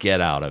expect to get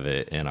out of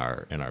it in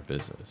our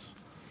business?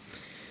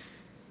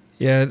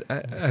 Yeah,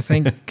 I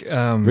think...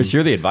 Rich,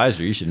 you're the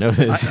advisor. You should know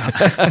this.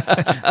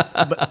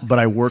 But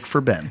I work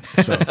for Ben.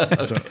 So.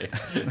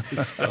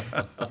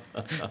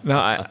 No,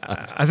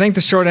 I think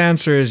the short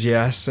answer is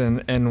yes.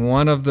 And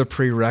one of the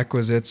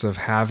prerequisites of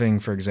having,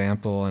 for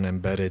example, an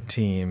embedded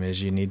team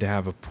is you need to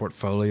have a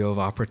portfolio of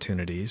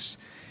opportunities.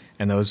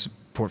 And those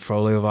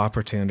portfolio of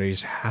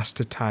opportunities has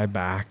to tie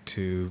back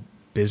to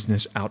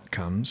business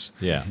outcomes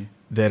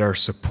that are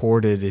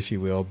supported, if you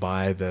will,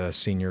 by the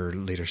senior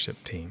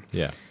leadership team.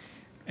 Yeah.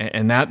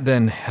 And that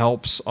then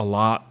helps a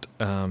lot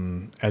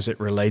as it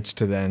relates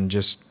to then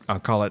just, I'll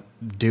call it,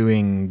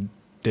 doing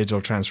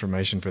digital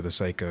transformation for the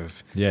sake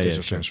of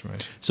digital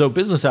transformation. So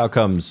business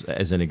outcomes,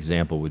 as an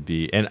example, would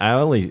be, and I'm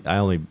only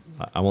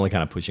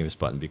kind of pushing this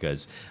button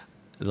because,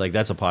 like,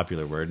 that's a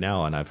popular word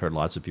now, and I've heard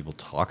lots of people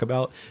talk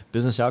about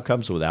business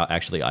outcomes without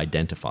actually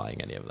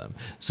identifying any of them.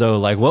 So,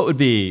 like, what would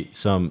be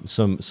some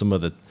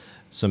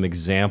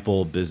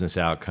example business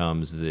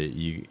outcomes that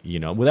you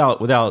know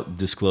without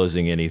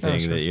disclosing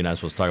anything that you're not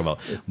supposed to talk about?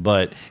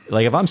 But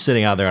like, if I'm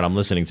sitting out there and I'm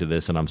listening to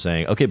this and I'm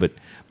saying, okay,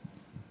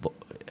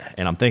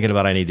 and I'm thinking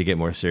about, I need to get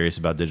more serious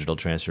about digital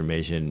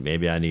transformation.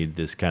 Maybe I need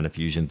this kind of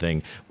fusion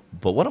thing.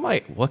 But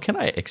what can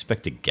I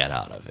expect to get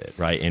out of it,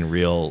 right? In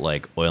real,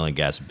 like, oil and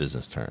gas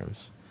business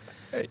terms.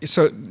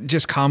 So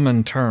just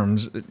common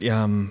terms,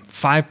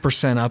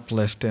 5%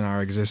 uplift in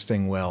our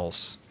existing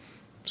wells.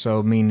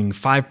 So meaning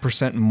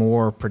 5%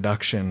 more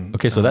production.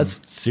 Okay, so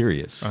that's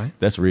serious. Right?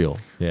 That's real.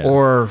 Yeah.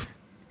 Or,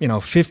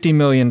 $50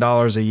 million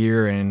a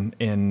year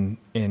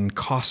in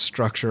cost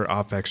structure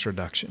OpEx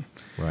reduction.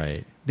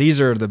 Right. These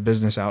are the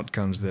business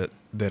outcomes that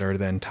are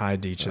then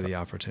tied to each of the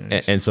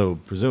opportunities. And so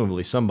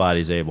presumably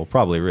somebody's able,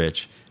 probably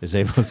Rich, is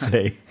able to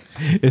say,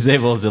 is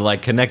able to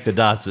like connect the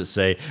dots that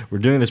say we're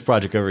doing this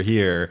project over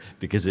here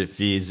because it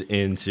feeds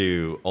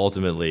into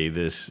ultimately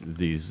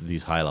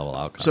these high level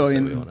outcomes. So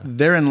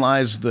therein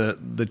lies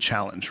the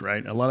challenge,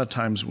 right? A lot of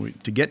times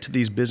to get to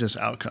these business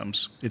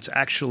outcomes, it's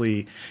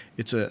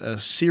a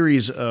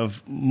series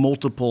of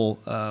multiple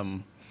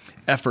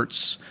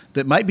efforts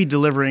that might be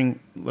delivering,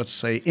 let's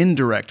say,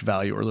 indirect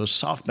value or those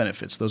soft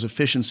benefits, those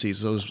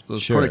efficiencies, those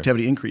Sure.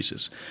 productivity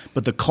increases.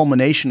 But the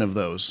culmination of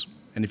those,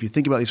 and if you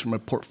think about these from a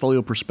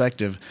portfolio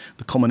perspective,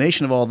 the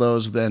culmination of all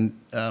those then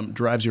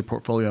drives your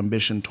portfolio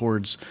ambition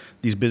towards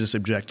these business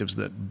objectives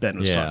that Ben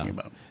was talking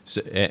about.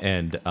 So,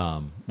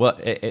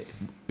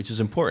 which is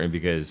important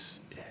because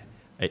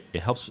it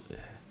helps.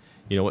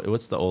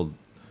 What's the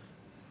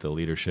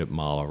leadership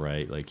model,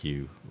 right? Like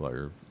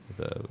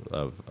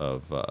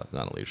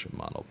not a leadership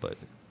model, but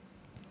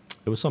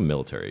it was some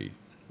military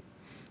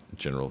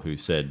general who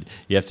said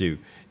you have to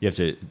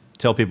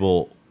tell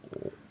people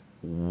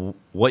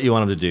what you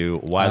want them to do,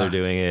 why they're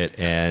doing it,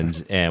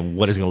 and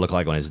what it's going to look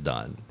like when it's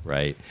done,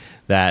 right?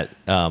 That,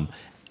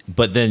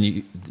 but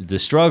then the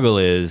struggle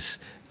is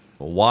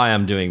why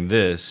I'm doing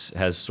this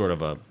has sort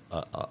of a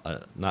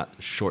not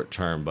short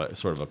term, but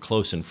sort of a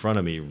close in front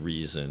of me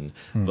reason.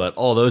 But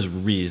all those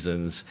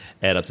reasons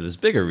add up to this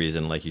bigger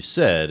reason, like you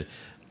said.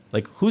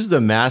 Like, who's the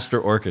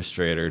master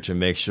orchestrator to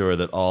make sure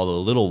that all the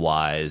little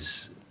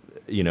whys,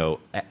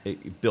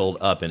 build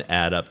up and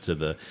add up to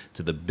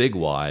the big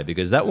why?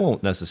 Because that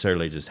won't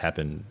necessarily just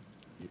happen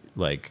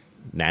like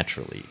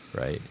naturally,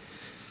 right?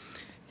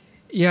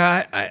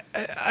 Yeah,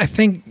 I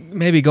think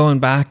maybe going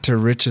back to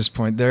Rich's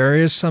point, there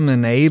is some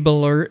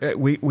enabler.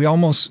 We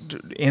almost,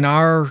 in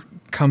our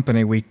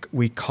company,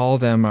 we call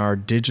them our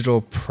digital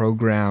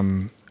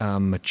program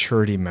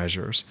maturity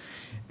measures.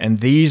 And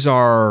these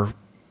are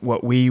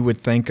what we would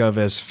think of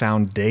as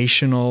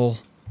foundational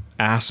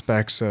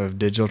aspects of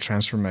digital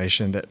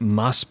transformation that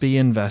must be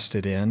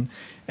invested in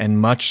and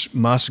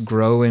must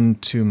grow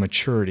into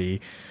maturity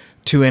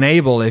to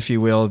enable, if you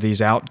will, these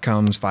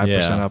outcomes,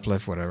 5%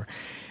 uplift, whatever.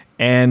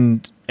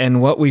 And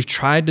what we've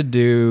tried to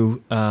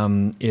do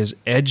is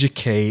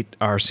educate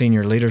our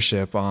senior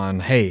leadership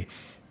on, hey,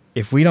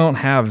 if we don't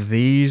have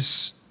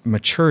these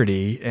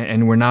maturity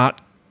and we're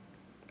not,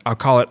 I'll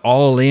call it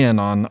all in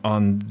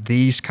on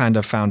these kind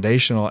of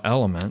foundational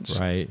elements,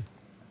 right?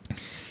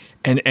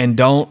 And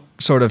don't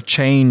sort of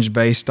change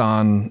based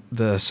on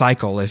the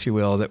cycle, if you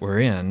will, that we're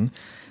in,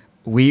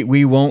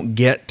 we won't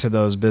get to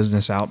those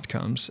business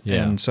outcomes.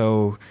 Yeah. And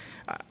so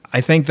I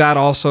think that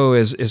also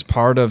is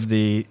part of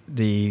the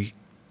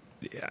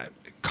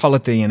call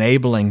it the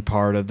enabling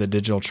part of the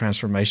digital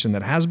transformation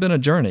that has been a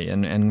journey,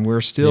 and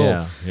we're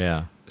still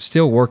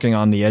still working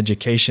on the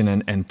education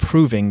and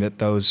proving that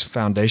those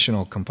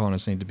foundational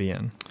components need to be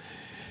in.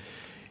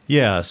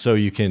 Yeah, so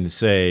you can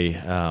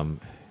say,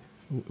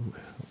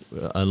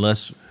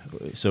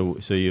 so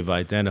you've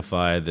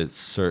identified that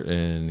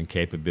certain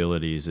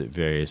capabilities at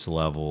various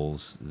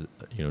levels,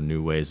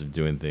 new ways of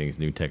doing things,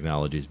 new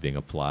technologies being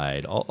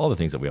applied, all the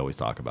things that we always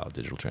talk about,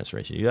 digital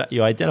transformation.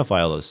 You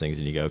identify all those things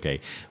and you go,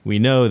 okay, we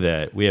know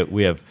that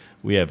we have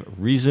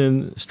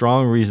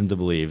strong reason to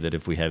believe that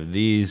if we have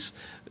these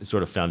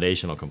sort of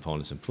foundational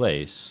components in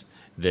place,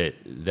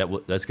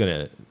 that's going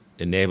to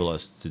enable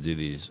us to do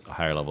these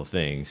higher level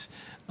things.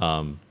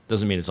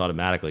 Doesn't mean it's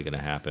automatically going to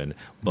happen,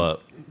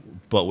 but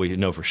we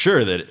know for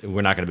sure that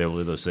we're not going to be able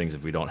to do those things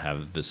if we don't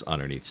have this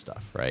underneath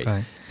stuff,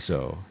 right?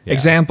 So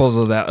examples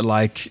of that,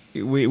 like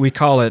we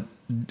call it,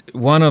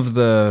 one of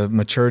the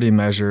maturity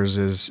measures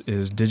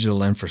is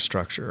digital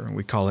infrastructure.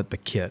 We call it the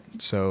KIT.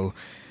 So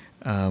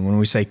when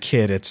we say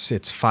KIT,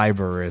 it's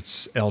fiber,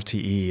 it's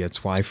LTE, it's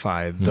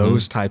Wi-Fi,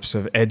 those types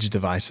of edge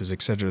devices,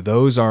 et cetera.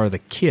 Those are the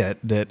KIT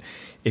that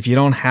if you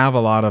don't have a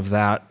lot of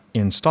that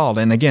installed,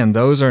 and again,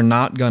 those are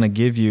not going to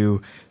give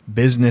you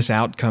business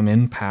outcome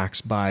impacts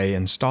by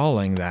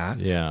installing that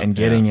and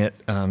getting it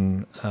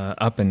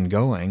up and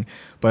going,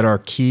 but are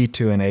key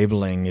to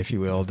enabling, if you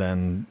will,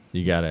 then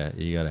you gotta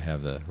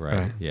have the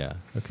right. Yeah.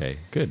 Okay.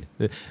 Good.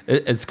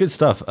 It's good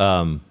stuff.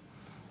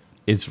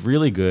 It's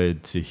really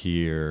good to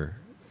hear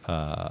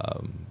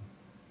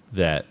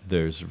that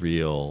there's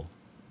real.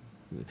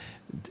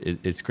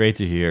 It's great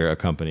to hear a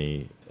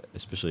company,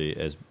 especially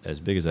as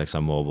big as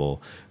ExxonMobil,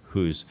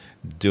 who's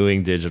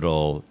doing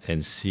digital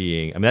and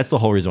seeing. I mean, that's the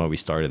whole reason why we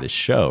started this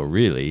show.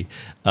 Really,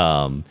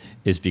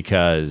 is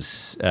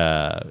because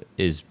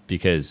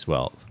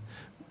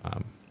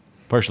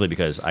partially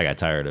because I got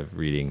tired of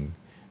reading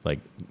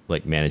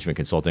like management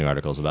consulting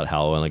articles about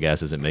how oil and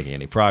gas isn't making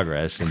any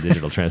progress in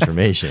digital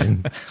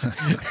transformation,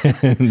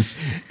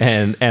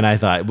 and I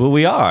thought, well,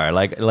 we are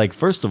like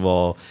first of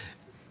all,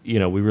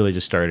 we really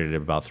just started it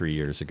about 3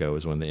 years ago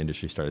is when the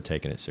industry started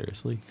taking it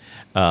seriously.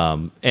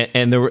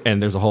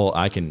 There's a whole,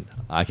 I can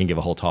give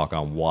a whole talk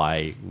on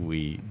why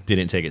we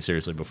didn't take it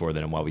seriously before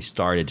then and why we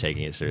started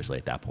taking it seriously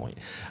at that point.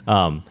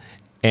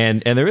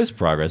 And there is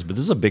progress, but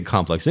this is a big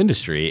complex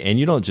industry, and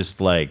you don't just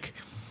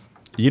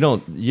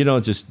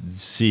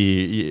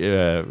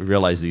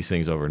realize these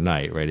things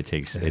overnight, right? It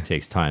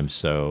takes time.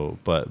 So,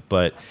 but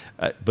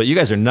you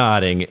guys are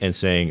nodding and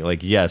saying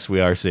like, yes, we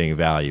are seeing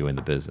value in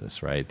the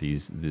business, right?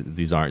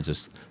 These aren't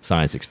just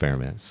science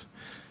experiments.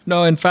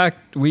 No, in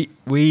fact, we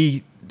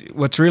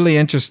what's really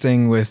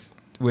interesting with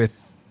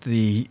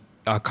the,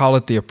 I'll call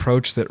it the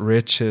approach that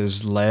Rich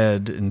has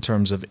led in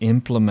terms of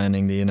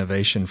implementing the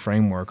innovation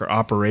framework or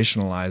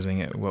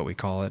operationalizing it, what we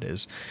call it,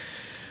 is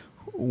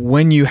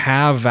when you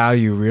have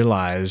value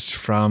realized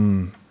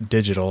from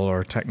digital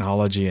or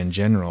technology in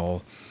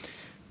general,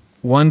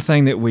 one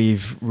thing that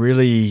we've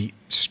really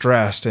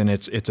stressed, and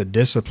it's a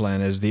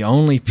discipline, is the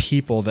only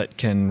people that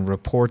can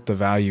report the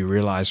value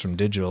realized from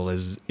digital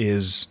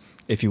is,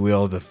 if you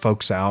will, the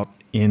folks out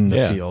in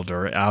the field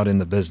or out in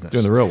the business.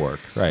 Doing the real work,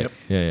 right. Yep.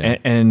 Yeah.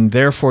 And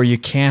therefore you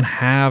can't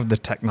have the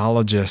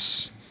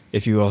technologists,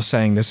 if you will,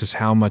 saying this is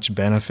how much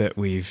benefit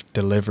we've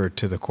delivered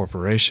to the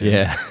corporation.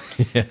 Yeah.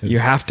 You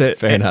have to,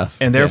 fair enough.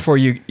 And therefore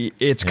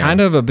it's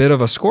kind of a bit of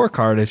a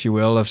scorecard, if you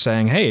will, of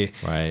saying, hey,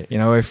 right.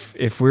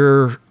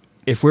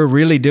 If we're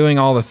really doing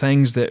all the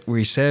things that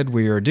we said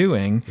we are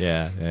doing,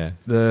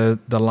 the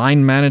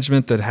line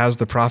management that has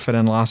the profit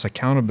and loss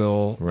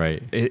accountable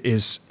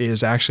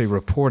is actually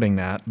reporting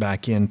that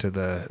back into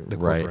the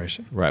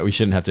corporation. Right. We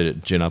shouldn't have to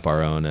gin up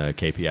our own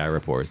KPI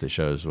report that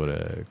shows what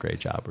a great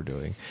job we're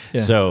doing.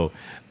 Yeah. So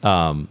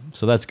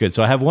that's good.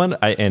 So I have one,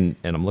 and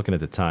I'm looking at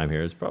the time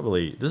here. This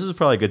is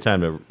probably a good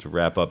time to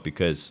wrap up,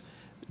 because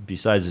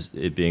besides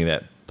it being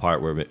that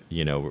part where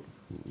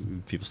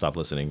people stop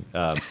listening,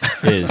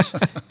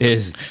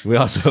 is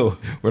we're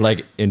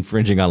like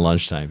infringing on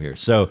lunchtime here.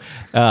 So,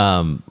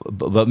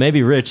 but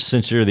maybe Rich,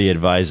 since you're the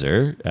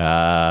advisor,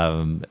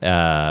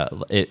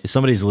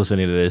 somebody's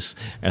listening to this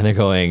and they're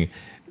going,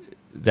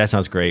 that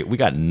sounds great. We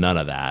got none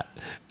of that.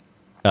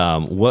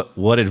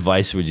 What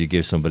advice would you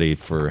give somebody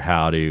for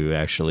how to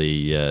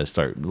actually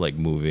start like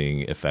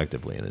moving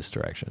effectively in this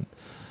direction?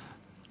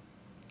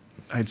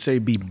 I'd say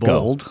be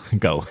bold.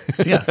 Go.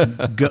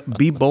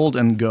 Be bold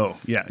and go.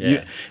 Yeah.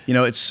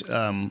 It's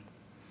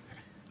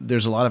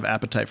there's a lot of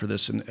appetite for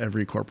this in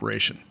every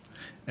corporation,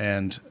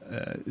 and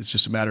it's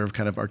just a matter of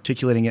kind of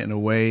articulating it in a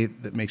way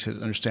that makes it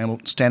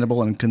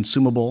understandable and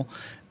consumable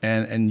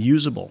and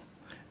usable.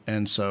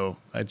 And so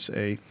I'd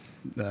say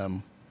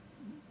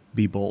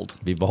be bold.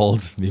 Be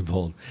bold. Be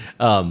bold.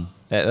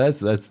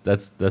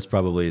 That's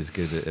probably as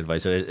good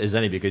advice as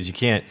any, because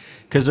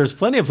there's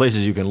plenty of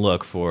places you can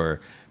look for.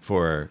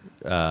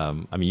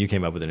 You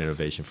came up with an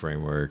innovation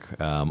framework.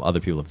 Other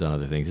people have done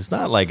other things. It's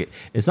not like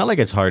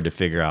it's hard to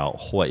figure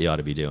out what you ought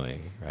to be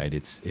doing, right?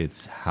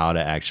 It's how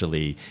to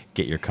actually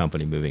get your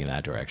company moving in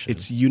that direction.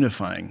 It's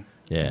unifying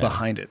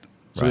behind it.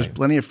 So there's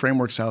plenty of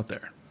frameworks out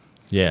there.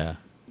 Yeah.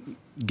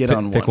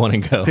 Pick one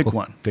and go. Pick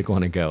one. Pick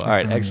one and go. All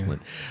right,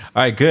 excellent.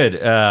 All right, good.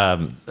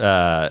 And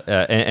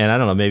I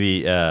don't know,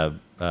 maybe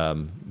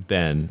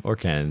Ben or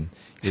Ken,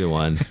 either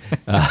one.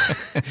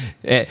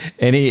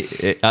 Any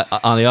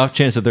on the off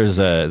chance that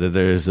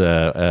there's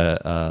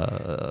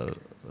a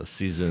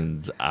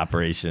seasoned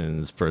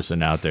operations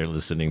person out there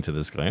listening to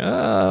this, going,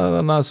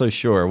 I'm not so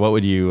sure. What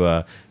would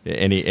you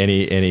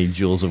any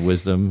jewels of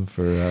wisdom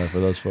for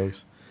those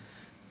folks?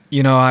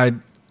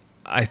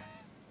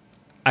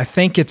 I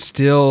think it's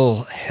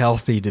still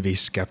healthy to be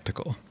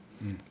skeptical.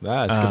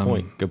 That's a good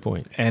point. Good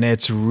point. And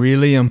it's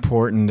really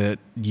important that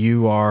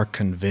you are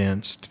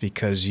convinced,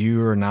 because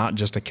you are not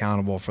just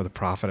accountable for the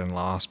profit and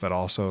loss, but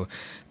also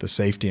the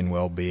safety and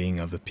well-being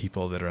of the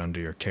people that are under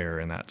your care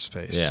in that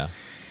space. Yeah.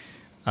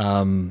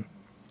 And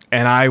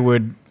I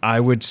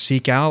would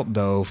seek out,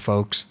 though,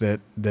 folks that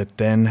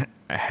then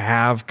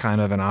have kind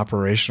of an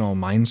operational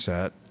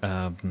mindset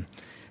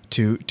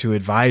to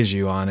advise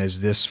you on, is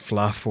this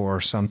fluff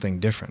or something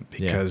different?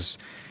 Because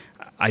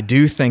I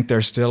do think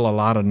there's still a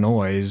lot of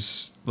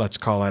noise, let's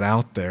call it,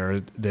 out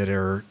there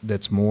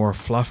that's more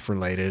fluff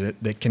related,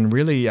 that can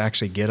really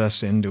actually get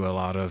us into a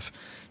lot of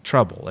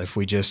trouble if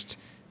we just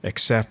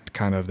accept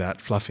kind of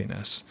that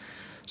fluffiness.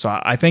 So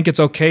I think it's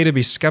okay to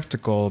be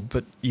skeptical,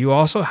 but you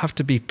also have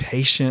to be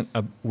patient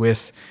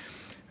with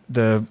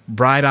the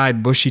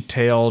bright-eyed,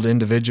 bushy-tailed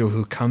individual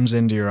who comes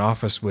into your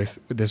office with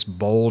this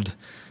bold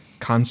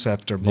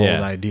concept or bold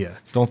idea.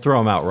 Don't throw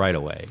them out right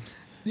away.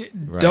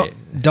 Right.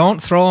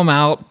 Don't throw them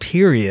out,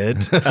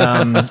 period.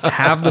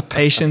 Have the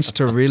patience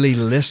to really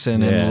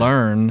listen and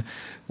learn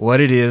what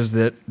it is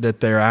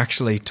that they're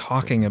actually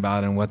talking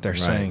about and what they're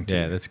saying to you.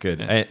 Yeah, that's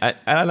good. I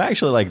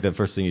actually like the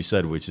first thing you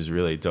said, which is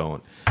really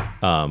don't.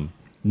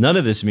 None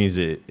of this means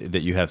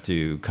that you have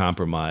to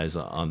compromise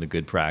on the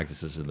good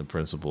practices and the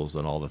principles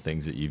and all the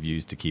things that you've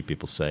used to keep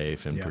people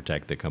safe and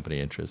protect the company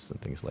interests and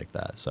things like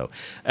that. So,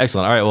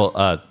 excellent. All right,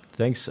 well,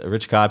 thanks,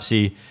 Rich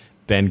Copsey,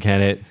 Ben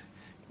Kennett.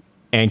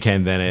 and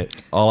Ken Bennett,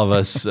 all of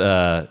us.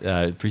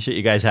 Appreciate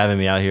you guys having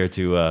me out here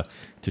to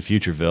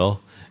Futureville.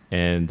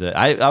 And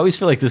I always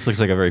feel like this looks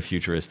like a very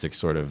futuristic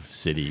sort of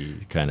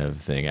city kind of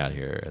thing out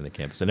here in the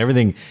campus, and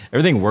everything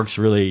works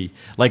really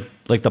like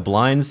the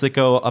blinds that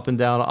go up and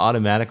down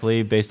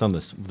automatically based on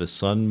the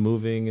sun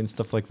moving and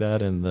stuff like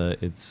that. And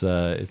it's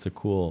a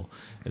cool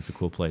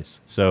place.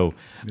 So,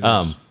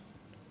 all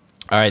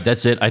right,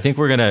 that's it. I think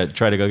we're gonna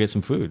try to go get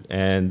some food,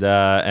 and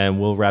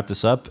we'll wrap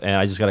this up. And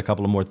I just got a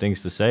couple of more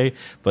things to say,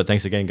 but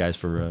thanks again, guys,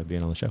 for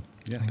being on the show.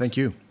 Yeah, thank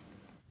you.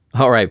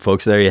 All right,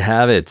 folks, there you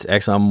have it.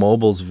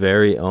 ExxonMobil's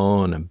very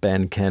own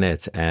Ben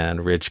Kennett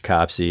and Rich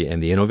Copsey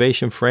and the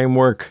Innovation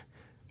Framework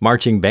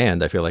marching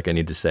band, I feel like I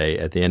need to say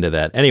at the end of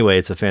that. Anyway,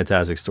 it's a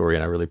fantastic story,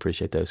 and I really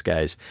appreciate those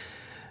guys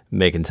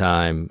making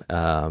time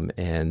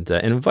and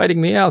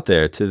inviting me out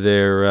there to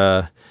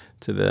their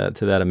to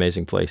that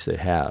amazing place they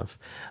have.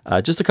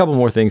 Just a couple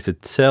more things to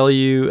tell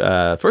you.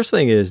 First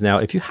thing is, now,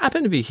 if you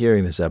happen to be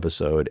hearing this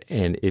episode,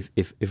 and if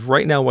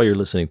right now while you're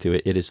listening to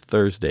it, it is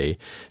Thursday,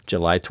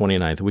 July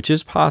 29th, which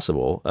is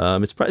possible.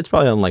 It's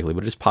probably unlikely,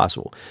 but it is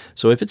possible.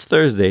 So if it's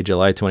Thursday,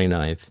 July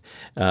 29th,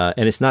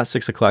 and it's not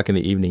 6 o'clock in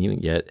the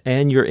evening yet,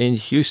 and you're in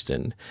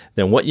Houston,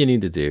 then what you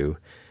need to do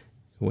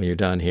when you're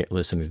done here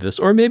listening to this,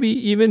 or maybe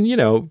even,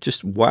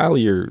 just while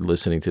you're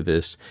listening to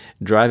this,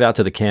 drive out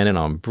to the Cannon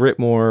on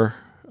Brittmore,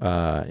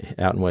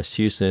 out in West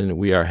Houston.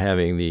 We are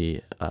having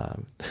the,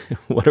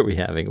 what are we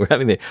having? We're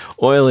having the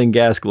Oil and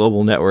Gas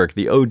Global Network,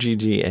 the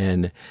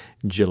OGGN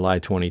July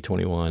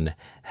 2021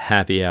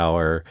 happy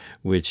hour,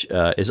 which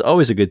is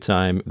always a good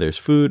time. There's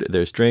food,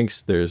 there's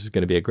drinks, there's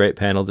going to be a great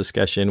panel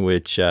discussion,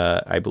 which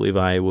I believe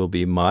I will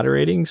be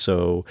moderating.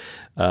 So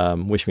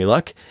wish me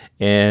luck,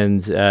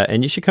 and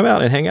you should come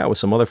out and hang out with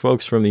some other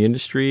folks from the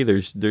industry.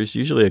 There's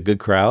usually a good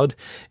crowd,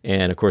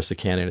 and of course the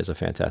Cannon is a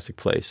fantastic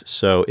place.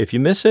 So if you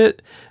miss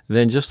it,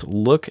 then just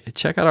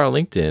check out our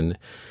LinkedIn.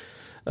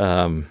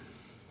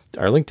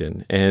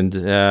 And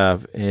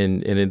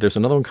there's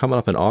another one coming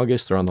up in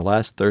August. They're on the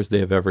last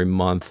Thursday of every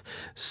month.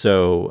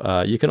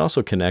 So you can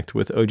also connect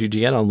with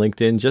OGGN on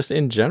LinkedIn just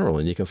in general,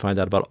 and you can find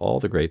out about all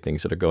the great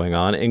things that are going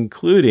on,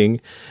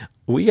 including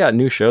we got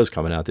new shows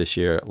coming out this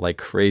year like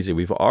crazy.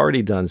 We've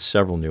already done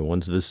several new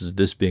ones.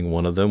 This being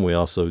one of them. We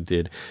also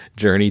did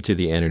Journey to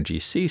the Energy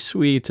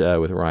C-Suite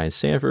with Ryan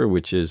Sanford,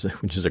 which is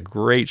a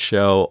great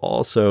show.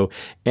 Also,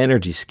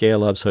 Energy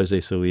Scale-Ups.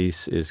 Jose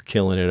Solis is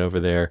killing it over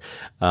there.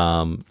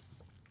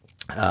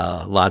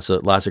 Lots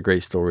of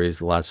great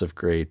stories, lots of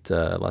great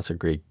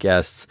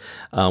guests.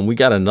 We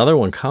got another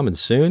one coming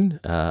soon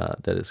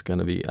that is going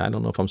to be, I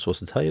don't know if I'm supposed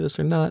to tell you this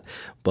or not,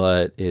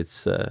 but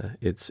it's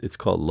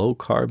called Low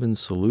Carbon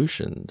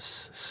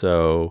Solutions.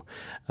 So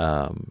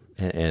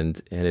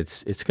and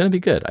it's going to be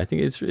good. I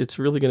think it's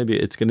really going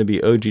to be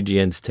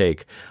OGGN's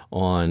take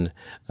on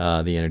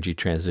the energy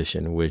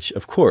transition, which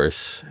of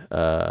course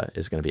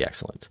is going to be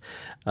excellent.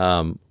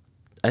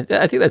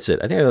 I think that's it.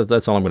 I think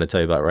that's all I'm going to tell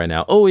you about right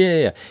now. Oh,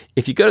 yeah.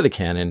 If you go to the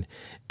Cannon,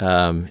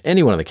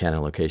 any one of the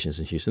Cannon locations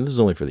in Houston, this is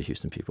only for the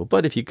Houston people,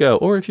 but if you go,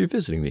 or if you're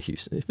visiting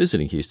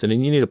Houston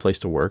and you need a place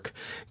to work,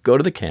 go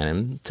to the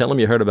Cannon, tell them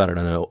you heard about it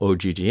on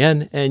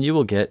OGGN, and you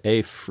will get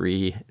a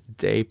free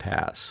day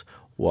pass.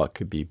 What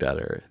could be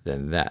better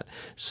than that?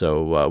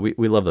 So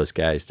we love those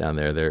guys down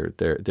there.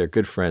 They're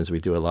good friends. We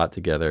do a lot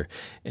together,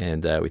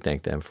 and we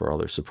thank them for all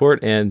their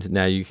support. And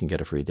now you can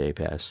get a free day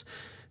pass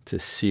to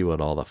see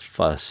what all the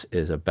fuss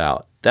is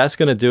about. That's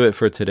going to do it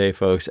for today,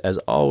 folks. As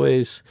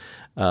always,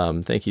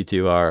 thank you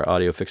to our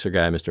audio fixer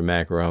guy, Mr.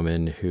 Mac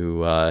Roman,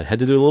 who had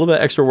to do a little bit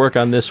extra work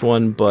on this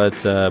one,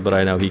 but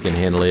I know he can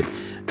handle it.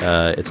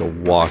 It's a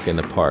walk in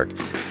the park.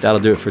 That'll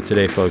do it for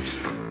today, folks.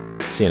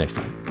 See you next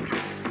time.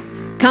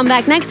 Come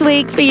back next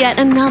week for yet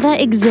another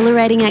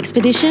exhilarating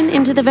expedition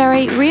into the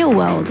very real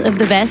world of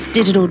the best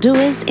digital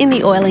doers in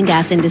the oil and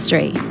gas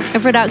industry. A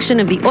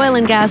production of the Oil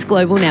and Gas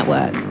Global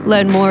Network.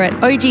 Learn more at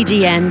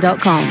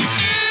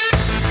oggn.com.